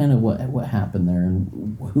 Tell me kind of what happened there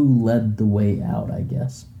and who led the way out, I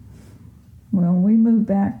guess. Well, we moved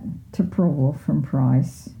back to Provo from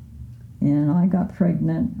Price, and I got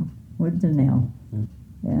pregnant with Danelle.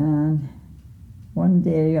 And one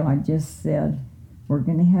day I just said, we're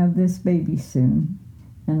going to have this baby soon.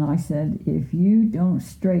 And I said, if you don't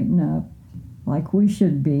straighten up like we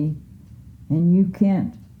should be, and you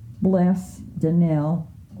can't bless Danelle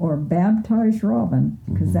or baptize Robin,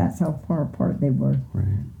 because that's how far apart they were.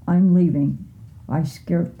 Right. I'm leaving. I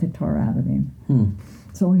scared the tar out of him.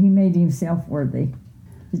 So he made himself worthy.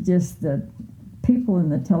 It's just the people in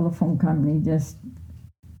the telephone company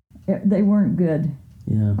they weren't good.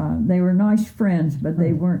 Yeah. They were nice friends, but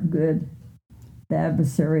they weren't good. The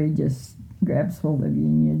adversary just grabs hold of you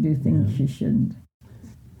and you do things you shouldn't.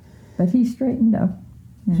 But he straightened up.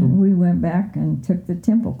 And we went back and took the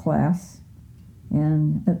temple class.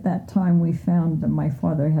 And at that time, we found that my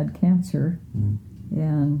father had cancer,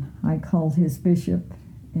 and I called his bishop,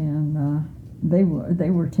 and they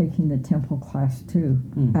were taking the temple class too.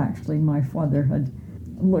 Actually, my father had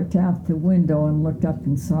looked out the window and looked up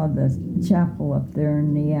and saw the chapel up there,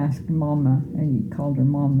 and he asked Mama, and he called her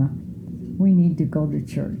Mama, we need to go to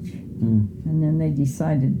church. And then they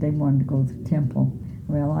decided they wanted to go to the temple.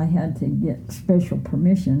 Well, I had to get special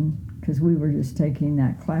permission, because we were just taking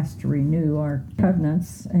that class to renew our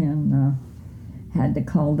covenants, and had to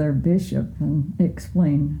call their bishop and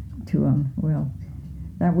explain to him, well,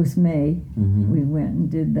 That was May. Mm-hmm. We went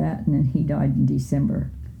and did that, and then he died in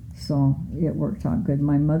December. So it worked out good.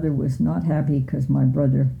 My mother was not happy because my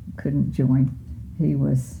brother couldn't join. He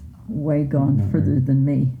was way gone further than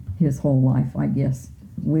me his whole life, I guess.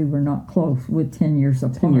 We were not close, with 10 years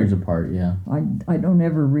apart. 10 years apart, yeah. I don't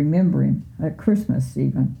ever remember him at Christmas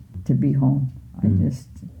even to be home.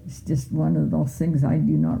 It's just one of those things I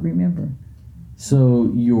do not remember.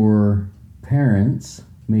 So your parents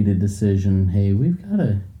made a decision, hey, we've got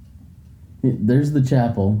to, there's the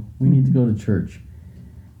chapel, we need to go to church,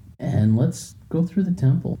 and let's go through the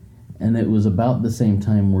temple. And it was about the same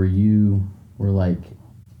time where you were like,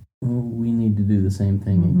 oh, we need to do the same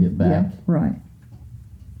thing and get back. Yeah, right.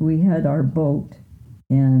 We had our boat,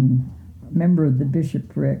 and a member of the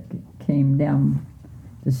bishopric came down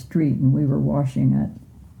the street, and we were washing it.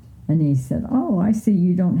 And he said, oh, I see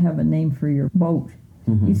you don't have a name for your boat.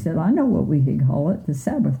 Mm-hmm. He said, I know what we could call it, the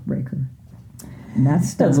Sabbath Breaker. And that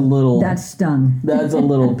stung. That stung. That's a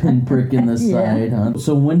little pinprick in the side, huh?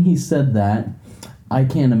 So when he said that, I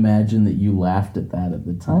can't imagine that you laughed at that at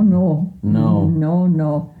the time. Oh, no. No.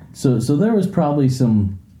 No. So there was probably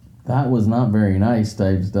some, that was not very nice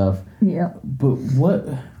type stuff. Yeah. But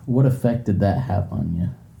what effect did that have on you?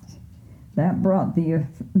 That brought the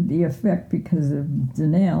effect because of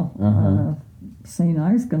Danelle saying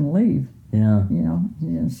I was going to leave. Yeah.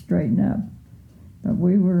 Straighten up. But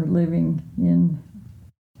we were living in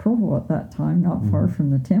Provo at that time, not far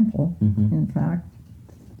from the temple, in fact.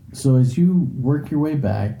 So as you work your way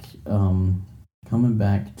back, coming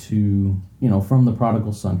back to, from the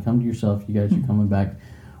prodigal son, come to yourself, you guys are coming back.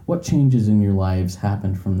 What changes in your lives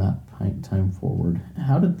happened from that time forward?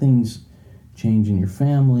 How did things change in your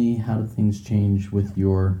family? How did things change with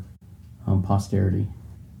your posterity?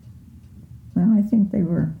 Well, I think they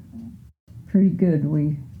were pretty good.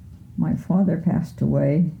 My father passed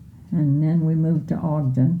away, and then we moved to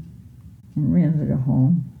Ogden and rented a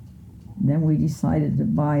home. Then we decided to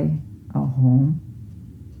buy a home.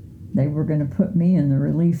 They were going to put me in the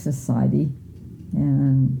Relief Society,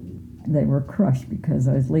 and they were crushed because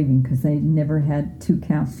I was leaving, because they never had two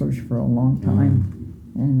counselors for a long time.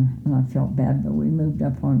 And I felt bad, but we moved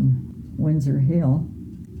up on Windsor Hill,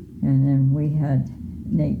 and then we had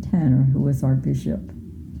Nate Tanner, who was our bishop,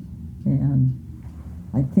 and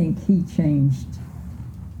I think he changed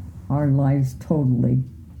our lives totally.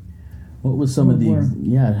 What was some of the,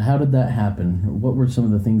 how did that happen? What were some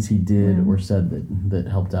of the things he did or said that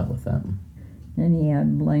helped out with that? And he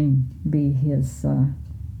had Blaine be his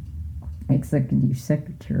executive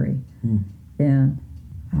secretary, and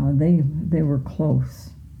they were close.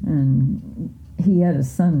 And he had a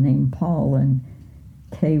son named Paul, and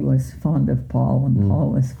Kay was fond of Paul, and Paul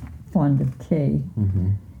was fond of Kay.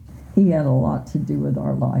 He had a lot to do with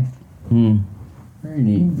our life. Very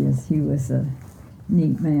neat. He was a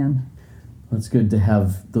neat man. It's good to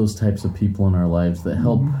have those types of people in our lives that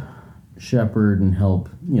help shepherd and help,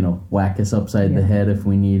 whack us upside the head if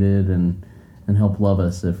we need it, and help love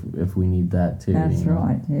us if we need that too. That's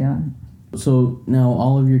right, yeah. So now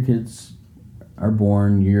all of your kids are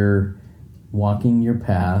born, you're walking your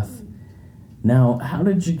path. Now, how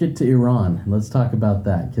did you get to Iran? Let's talk about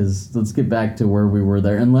that, because let's get back to where we were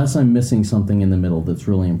there, unless I'm missing something in the middle that's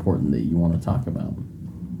really important that you want to talk about.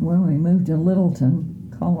 Well, we moved to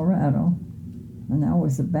Littleton, Colorado, and that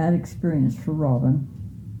was a bad experience for Robin.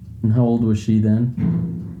 And how old was she then?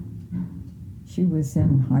 She was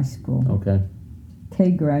in high school. Okay.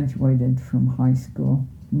 Kay graduated from high school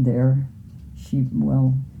there.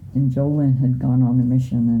 And Jolynn had gone on a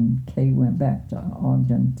mission, and Kay went back to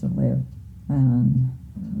Ogden to live. And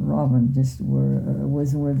Robin just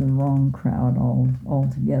was with the wrong crowd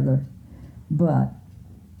altogether. But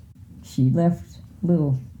she left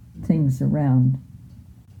little things around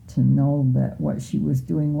to know that what she was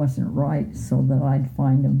doing wasn't right, so that I'd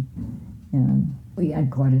find them. And we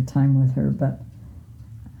had quite a time with her, but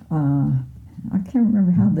I can't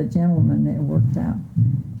remember how the gentleman it worked out.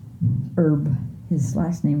 Herb. His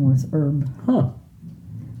last name was Herb. Huh.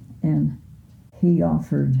 And he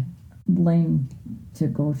offered Blaine to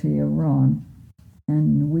go to Iran,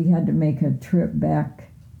 and we had to make a trip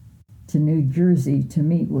back to New Jersey to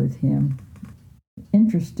meet with him.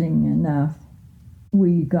 Interesting enough,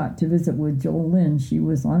 we got to visit with Jolynn. She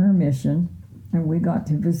was on her mission, and we got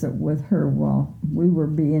to visit with her while we were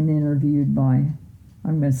being interviewed by,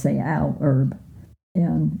 I'm going to say, Al Herb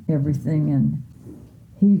and everything, and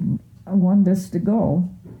he wanted us to go.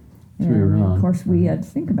 And of course, we had to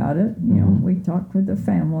think about it. We talked with the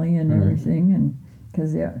family and everything, and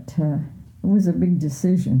because it was a big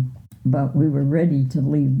decision. But we were ready to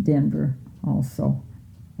leave Denver also.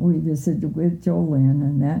 We visited with Jolynn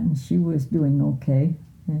and that, and she was doing okay.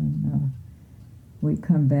 And we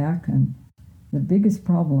come back, and the biggest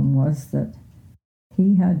problem was that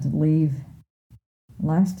he had to leave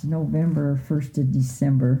last November, 1st of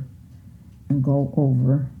December, and go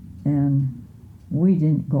over. And we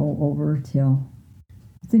didn't go over till,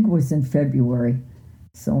 I think it was in February.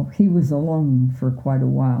 So he was alone for quite a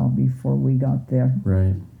while before we got there.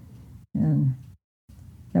 Right. And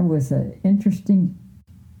that was an interesting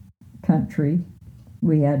country.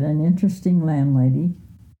 We had an interesting landlady,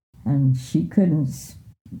 and she couldn't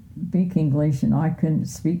speak English, and I couldn't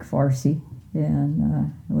speak Farsi.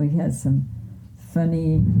 And we had some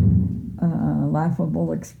funny,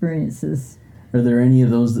 laughable experiences. Are there any of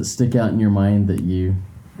those that stick out in your mind that you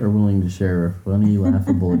are willing to share a funny,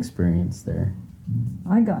 laughable experience there?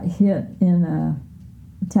 I got hit in a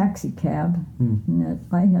taxi cab, and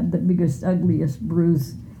I had the biggest, ugliest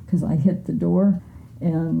bruise because I hit the door,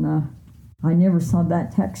 and I never saw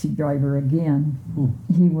that taxi driver again.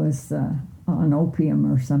 He was on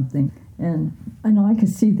opium or something, and I could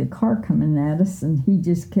see the car coming at us, and he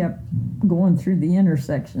just kept going through the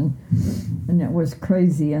intersection, and it was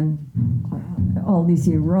crazy. And all these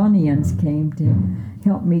Iranians came to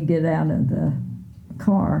help me get out of the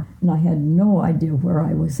car, and I had no idea where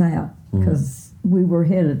I was at because we were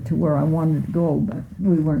headed to where I wanted to go, but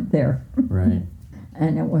we weren't there. Right.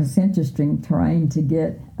 And it was interesting trying to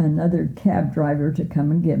get another cab driver to come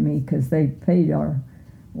and get me because they paid our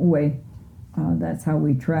way. That's how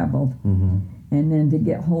we traveled. Mm-hmm. And then to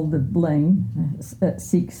get hold of Blaine at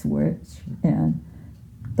Seek Switch and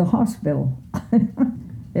the hospital.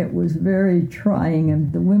 It was very trying,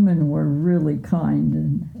 and the women were really kind,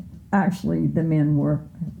 and actually the men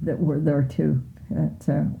that were there too.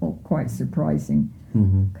 Quite surprising,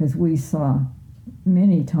 because we saw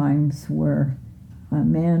many times where a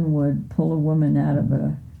man would pull a woman out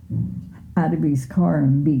of his car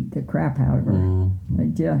and beat the crap out of her.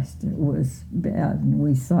 It was bad. And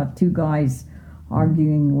we saw two guys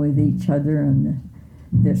arguing with each other, and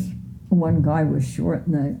this one guy was short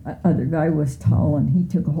and the other guy was tall, and he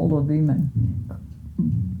took a hold of him and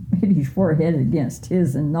hit his forehead against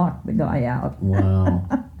his and knocked the guy out. Wow.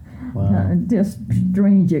 Wow. Just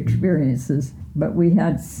strange experiences. But we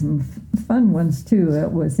had some fun ones too.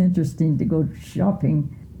 It was interesting to go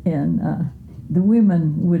shopping, and the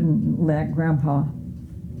women wouldn't let Grandpa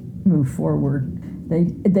move forward.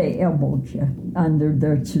 They elbowed you under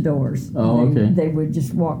their chadors. Oh, okay. They would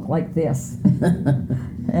just walk like this.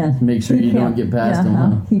 And make sure you don't get past him,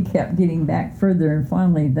 huh? He kept getting back further, and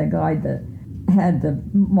finally the guy that had the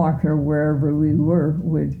marker wherever we were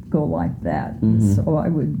would go like that. So I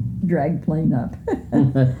would drag Blaine up.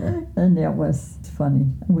 And that was funny.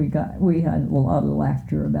 We had a lot of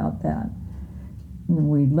laughter about that. And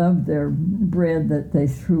we loved their bread that they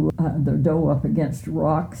threw their dough up against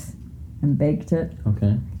rocks and baked it.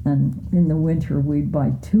 Okay. And in the winter we'd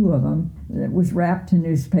buy 2 of them. It was wrapped in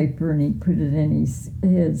newspaper, and he put it in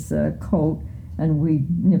his coat, and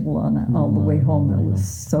we'd nibble on it all the way home. It was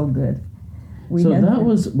so good.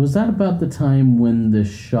 Was that about the time when the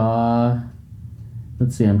Shah?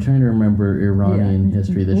 Let's see, I'm trying to remember Iranian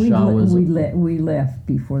history. The Shah was. We left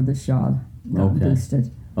before the Shah got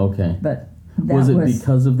boosted. Okay. But was it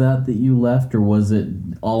because of that you left, or was it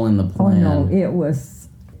all in the plan? Oh no, it was.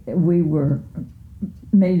 We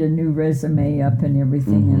made a new resume up and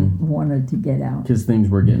everything, and wanted to get out because things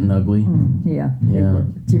were getting ugly. Yeah.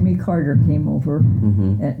 Jimmy Carter came over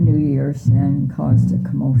at New Year's and caused a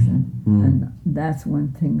commotion, and that's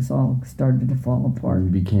when things all started to fall apart.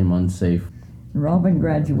 And became unsafe. Robin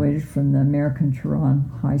graduated from the American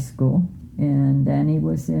Tehran High School, and Danny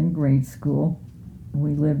was in grade school.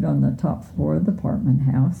 We lived on the top floor of the apartment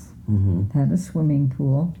house, had a swimming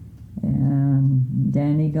pool, and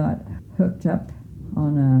Danny got hooked up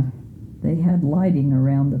on they had lighting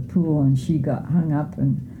around the pool, and she got hung up,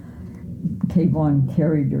 and Kayvon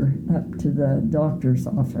carried her up to the doctor's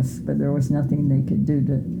office, but there was nothing they could do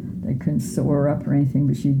they couldn't sew her up or anything,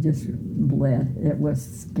 but she just bled. It was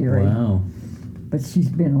scary. Wow. But she's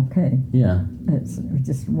been okay. Yeah. It's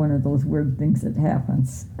just one of those weird things that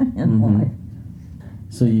happens in life.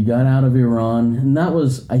 So you got out of Iran, and that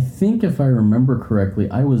was, I think if I remember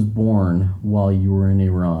correctly, I was born while you were in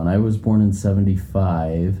Iran. I was born in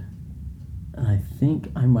 75, and I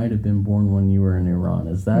think I might have been born when you were in Iran.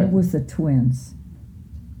 Is that? It was the twins,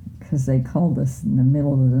 because they called us in the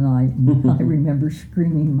middle of the night, and I remember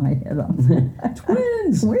screaming my head off.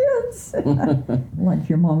 Twins! Twins! Like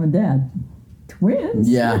your mom and dad. Twins!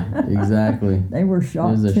 Yeah, exactly. They were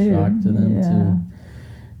shocked too. It was a shock to them too.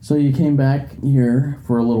 So you came back here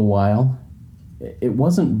for a little while. It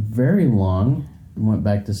wasn't very long. You went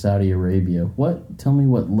back to Saudi Arabia. Tell me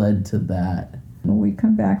what led to that? Well, we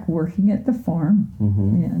come back working at the farm,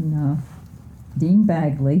 and Dean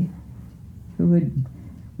Bagley, who had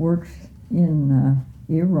worked in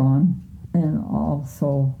Iran, and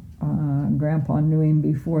also Grandpa knew him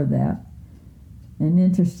before that. And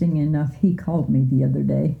interesting enough, he called me the other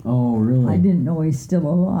day. Oh, really? I didn't know he's still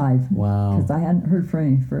alive. Wow. Because I hadn't heard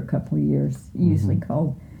from him for a couple of years. He usually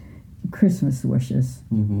called Christmas wishes.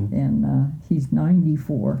 And he's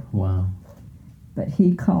 94. Wow. But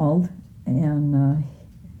he called, and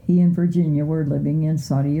he and Virginia were living in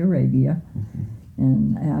Saudi Arabia,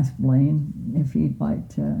 and asked Blaine if he'd like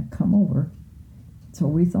to come over. So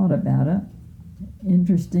we thought about it.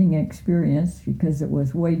 Interesting experience, because it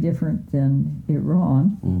was way different than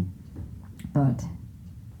Iran. But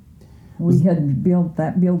we had built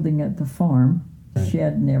that building at the farm,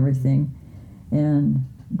 shed and everything, and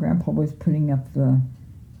Grandpa was putting up the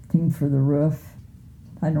thing for the roof.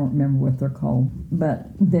 I don't remember what they're called, but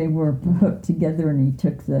they were hooked together, and he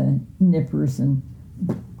took the nippers and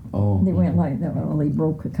they went like that. Well, he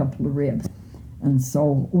broke a couple of ribs. And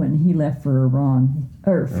so when he left for Iran,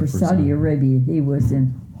 or for Saudi Arabia, he was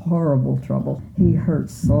in horrible trouble. He hurt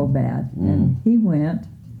so bad. And he went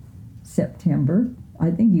September. I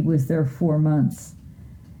think he was there 4 months.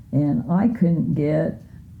 And I couldn't get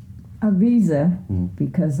a visa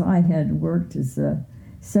because I had worked as a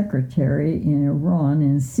secretary in Iran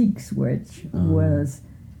in Sikhs, which was,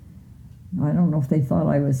 I don't know if they thought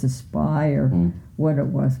I was a spy or what it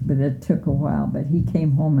was, but it took a while. But he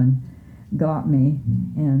came home and got me,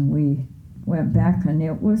 and we went back, and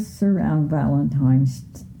it was around Valentine's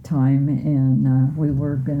time, and we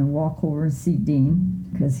were going to walk over and see Dean,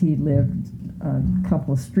 because he lived a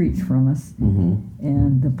couple of streets from us,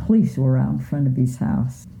 and the police were out in front of his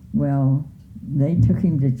house. Well, they took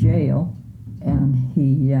him to jail, and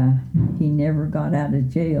he never got out of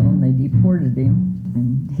jail, and they deported him,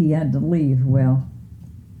 and he had to leave. Well,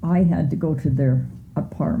 I had to go to their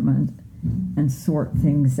apartment and sort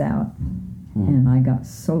things out. And I got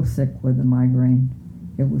so sick with the migraine.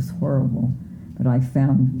 It was horrible. But I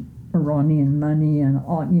found Iranian money and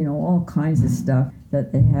all kinds of stuff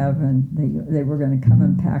that they have, and they were going to come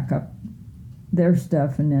and pack up their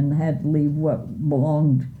stuff, and then had to leave what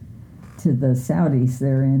belonged to the Saudis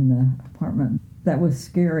there in the apartment. That was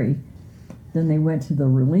scary. Then they went to the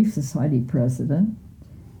Relief Society president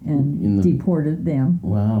and deported them.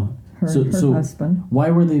 Wow. Her husband. Why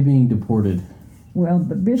were they being deported? Well,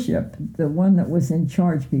 the bishop, the one that was in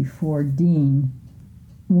charge before Dean,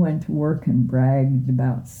 went to work and bragged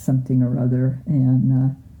about something or other,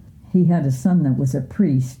 and he had a son that was a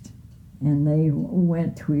priest, and they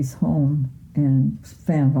went to his home and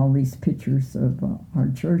found all these pictures of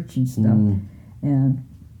our church and stuff, and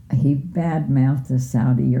he bad-mouthed the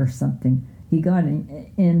Saudi or something. He got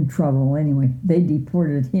in trouble anyway. They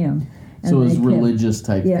deported him. So it was religious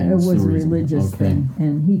type thing? Yeah, it was a religious thing,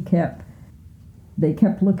 and they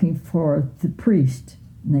kept looking for the priest,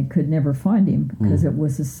 and they could never find him because it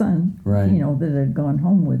was his son, that had gone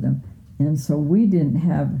home with him. And so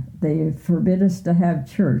they forbid us to have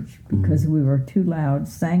church because we were too loud,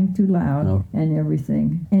 sang too loud, and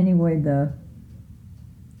everything. Anyway, the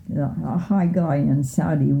high guy in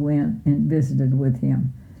Saudi went and visited with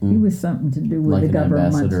him. He was something to do with like the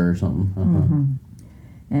government. Like an ambassador or something?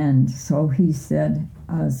 And so he said,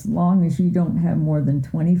 as long as you don't have more than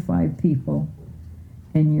 25 people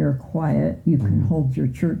and you're quiet, you can hold your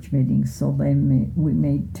church meetings. So we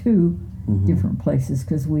made two different places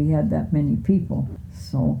because we had that many people.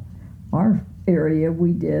 So our area,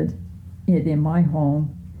 we did it in my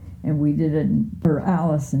home, and we did it for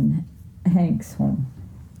Alice and Hank's home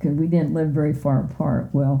because we didn't live very far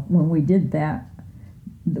apart. Well, when we did that,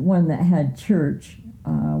 the one that had church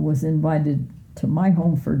was invited to my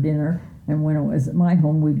home for dinner, and when it was at my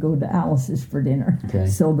home, we'd go to Alice's for dinner,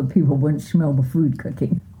 so the people wouldn't smell the food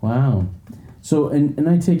cooking. Wow. So, and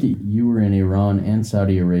I take it you were in Iran and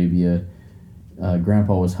Saudi Arabia.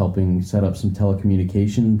 Grandpa was helping set up some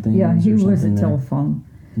telecommunication things. Yeah, he was a there? telephone.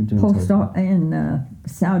 In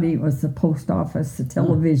Saudi, it was the post office, the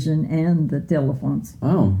television, and the telephones.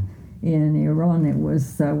 Oh. In Iran, it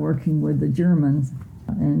was working with the Germans,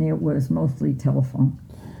 and it was mostly telephone.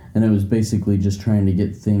 And it was basically just trying to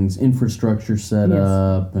get things, infrastructure set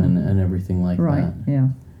up and everything like that. Right, yeah.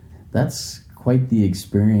 That's quite the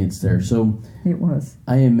experience there. So it was.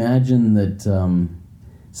 I imagine that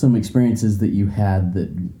some experiences that you had that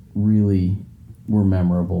really were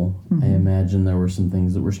memorable. I imagine there were some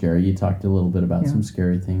things that were scary. You talked a little bit about some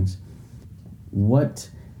scary things. What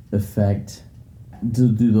effect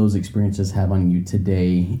do those experiences have on you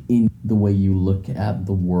today in the way you look at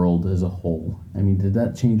the world as a whole? I mean, did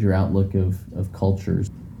that change your outlook of cultures?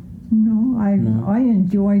 No, No? I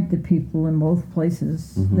enjoyed the people in both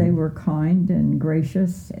places. Mhm. They were kind and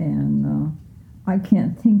gracious, and I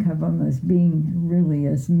can't think of them as being really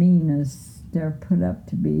as mean as they're put up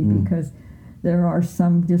to be, because there are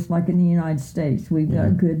some, just like in the United States, we've Yeah.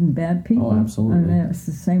 got good and bad people. Oh, absolutely. And it's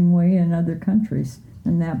the same way in other countries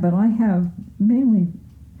and that. But I have mainly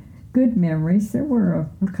good memories. There were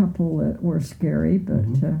a couple that were scary, but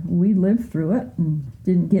we lived through it and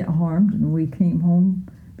didn't get harmed, and we came home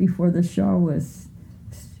before the Shah was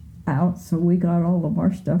out, so we got all of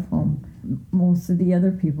our stuff home. Most of the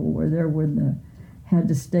other people were there when had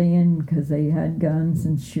to stay in because they had guns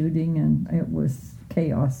and shooting, and it was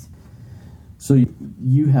chaos. So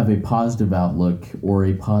you have a positive outlook or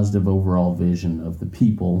a positive overall vision of the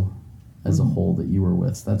people as a whole that you were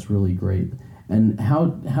with. So that's really great. And how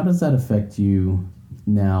does that affect you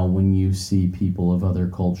now when you see people of other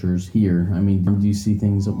cultures here? I mean, do you see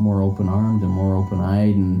things more open-armed and more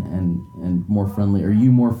open-eyed and more friendly? Are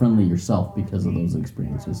you more friendly yourself because of those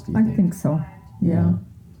experiences, do you I think so, yeah.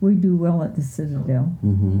 We do well at the Citadel.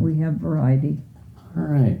 We have variety. All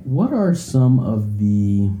right. What are some of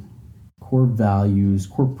the core values,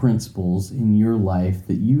 core principles in your life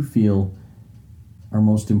that you feel are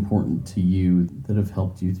most important to you that have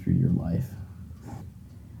helped you through your life?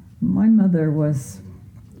 My mother was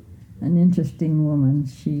an interesting woman.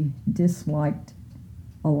 She disliked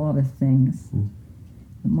a lot of things.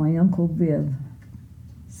 My Uncle Viv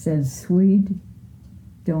said, "Swede,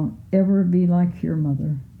 don't ever be like your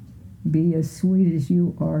mother. Be as sweet as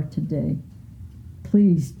you are today.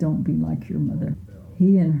 Please don't be like your mother."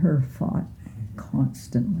 He and her fought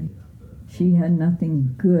constantly. She had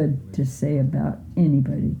nothing good to say about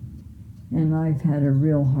anybody. And I've had a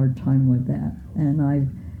real hard time with that. And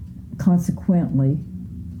consequently,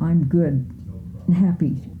 I'm good and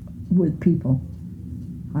happy with people.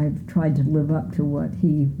 I've tried to live up to what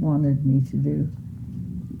he wanted me to do.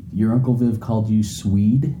 Your Uncle Viv called you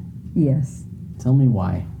Swede? Yes, Tell me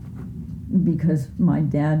why. because my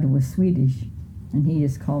dad was Swedish, and he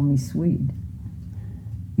just called me Swede.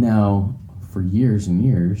 Now, for years and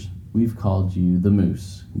years, we've called you the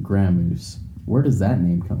Moose, Gramoose. Where does that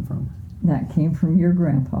name come from? That came from your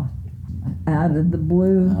grandpa. Out of the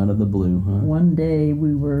blue. Out of the blue, huh? One day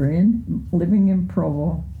we were living in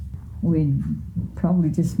Provo. We'd probably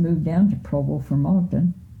just moved down to Provo from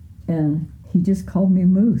Ogden, and he just called me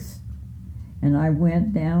Moose. And I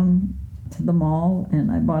went down to the mall and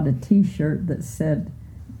I bought a T-shirt that said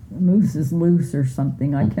 "Moose is loose" or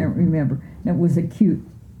something. I can't remember. It was a cute,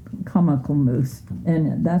 comical moose,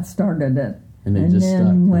 and that started it. And it And just then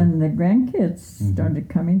stuck. when the grandkids started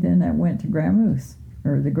coming, then that went to Gramoose,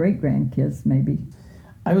 or the great-grandkids maybe.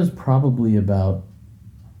 I was probably it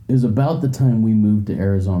was about the time we moved to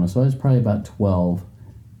Arizona, so I was probably about 12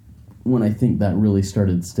 when I think that really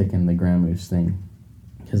started sticking, the Gramoose thing.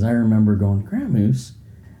 Because I remember going, Gramoose?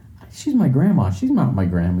 She's my grandma. She's not my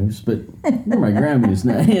Gramoose, but you're my Gramoose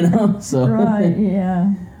now, you know? So Right,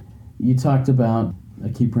 yeah. You talked about a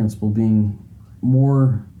key principle being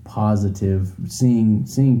more positive,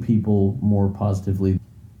 seeing people more positively.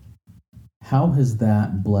 How has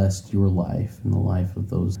that blessed your life and the life of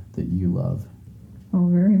those that you love? Oh,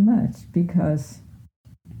 very much, because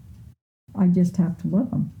I just have to love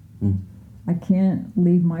them. I can't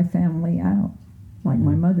leave my family out like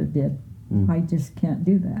my mother did. I just can't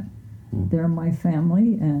do that. They're my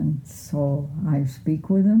family, and so I speak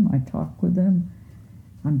with them, I talk with them.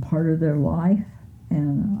 I'm part of their life,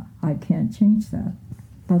 and I can't change that.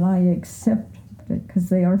 But I accept it because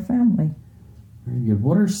they are family. Very good.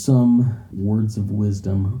 What are some words of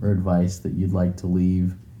wisdom or advice that you'd like to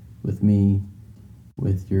leave with me,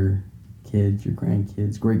 with your kids, your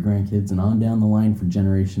grandkids, great-grandkids, and on down the line for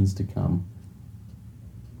generations to come?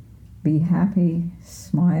 Be happy,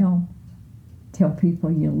 smile, tell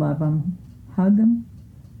people you love them, hug them.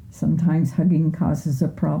 Sometimes hugging causes a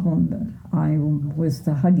problem, but I was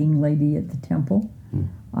the hugging lady at the temple.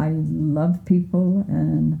 I love people,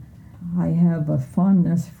 and I have a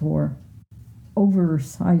fondness for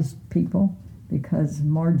oversized people, because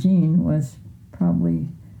Margene was probably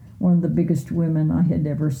one of the biggest women I had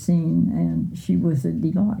ever seen, and she was a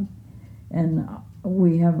delight. And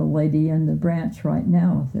we have a lady in the branch right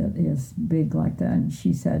now that is big like that, and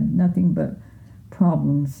she's had nothing but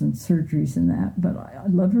problems and surgeries and that, but I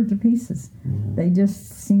love her to pieces. They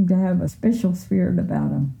just seem to have a special spirit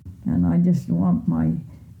about them, and I just want my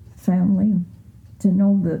family to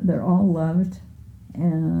know that they're all loved,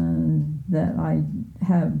 and that I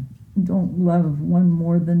don't love one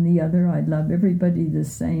more than the other. I love everybody the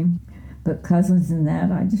same, but cousins and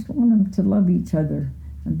that, I just want them to love each other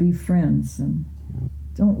and be friends, and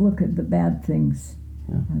don't look at the bad things.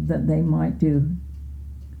 that they might do.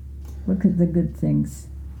 Look at the good things.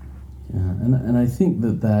 Yeah, and I think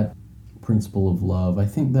that principle of love, I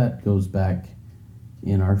think that goes back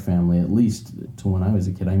in our family, at least to when I was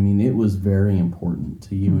a kid. I mean, it was very important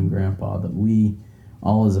to you and Grandpa that we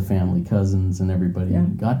all as a family, cousins and everybody,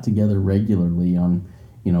 got together regularly on,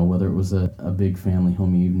 whether it was a big family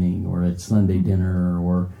home evening or a Sunday dinner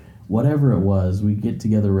or whatever it was, we get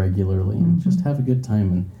together regularly and just have a good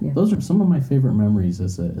time. And those are some of my favorite memories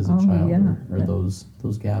as a child, are those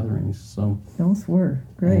gatherings. So those were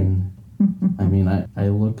great. And, I mean, I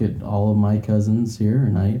look at all of my cousins here,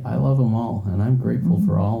 and I love them all, and I'm grateful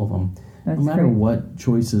for all of them. That's no matter great. what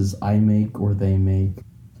choices I make or they make,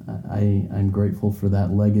 I'm grateful for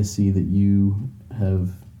that legacy that you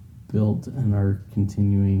have built and are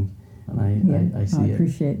continuing, and I see it. I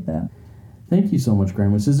appreciate that. Thank you so much,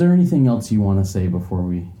 Grandmas. Is there anything else you want to say before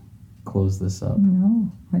we close this up?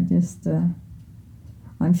 No, I just,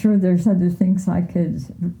 I'm sure there's other things I could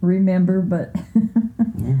remember, but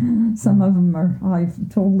some of them I've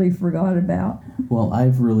totally forgot about. Well,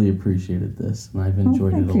 I've really appreciated this, and I've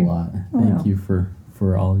enjoyed it a lot. Thank you for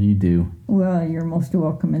all you do. Well, you're most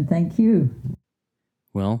welcome, and thank you.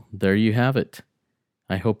 Well, there you have it.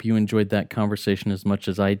 I hope you enjoyed that conversation as much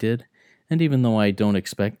as I did. And even though I don't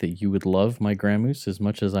expect that you would love my grandmoose as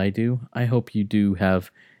much as I do, I hope you do have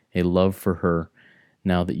a love for her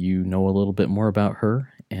now that you know a little bit more about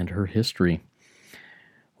her and her history.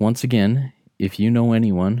 Once again, if you know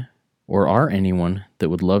anyone or are anyone that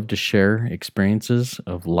would love to share experiences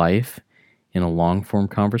of life in a long-form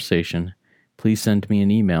conversation, please send me an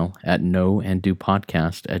email at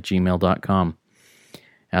knowandopodcast@gmail.com.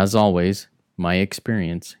 As always, my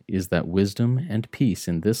experience is that wisdom and peace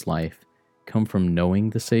in this life come from knowing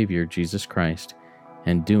the Savior, Jesus Christ,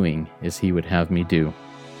 and doing as He would have me do.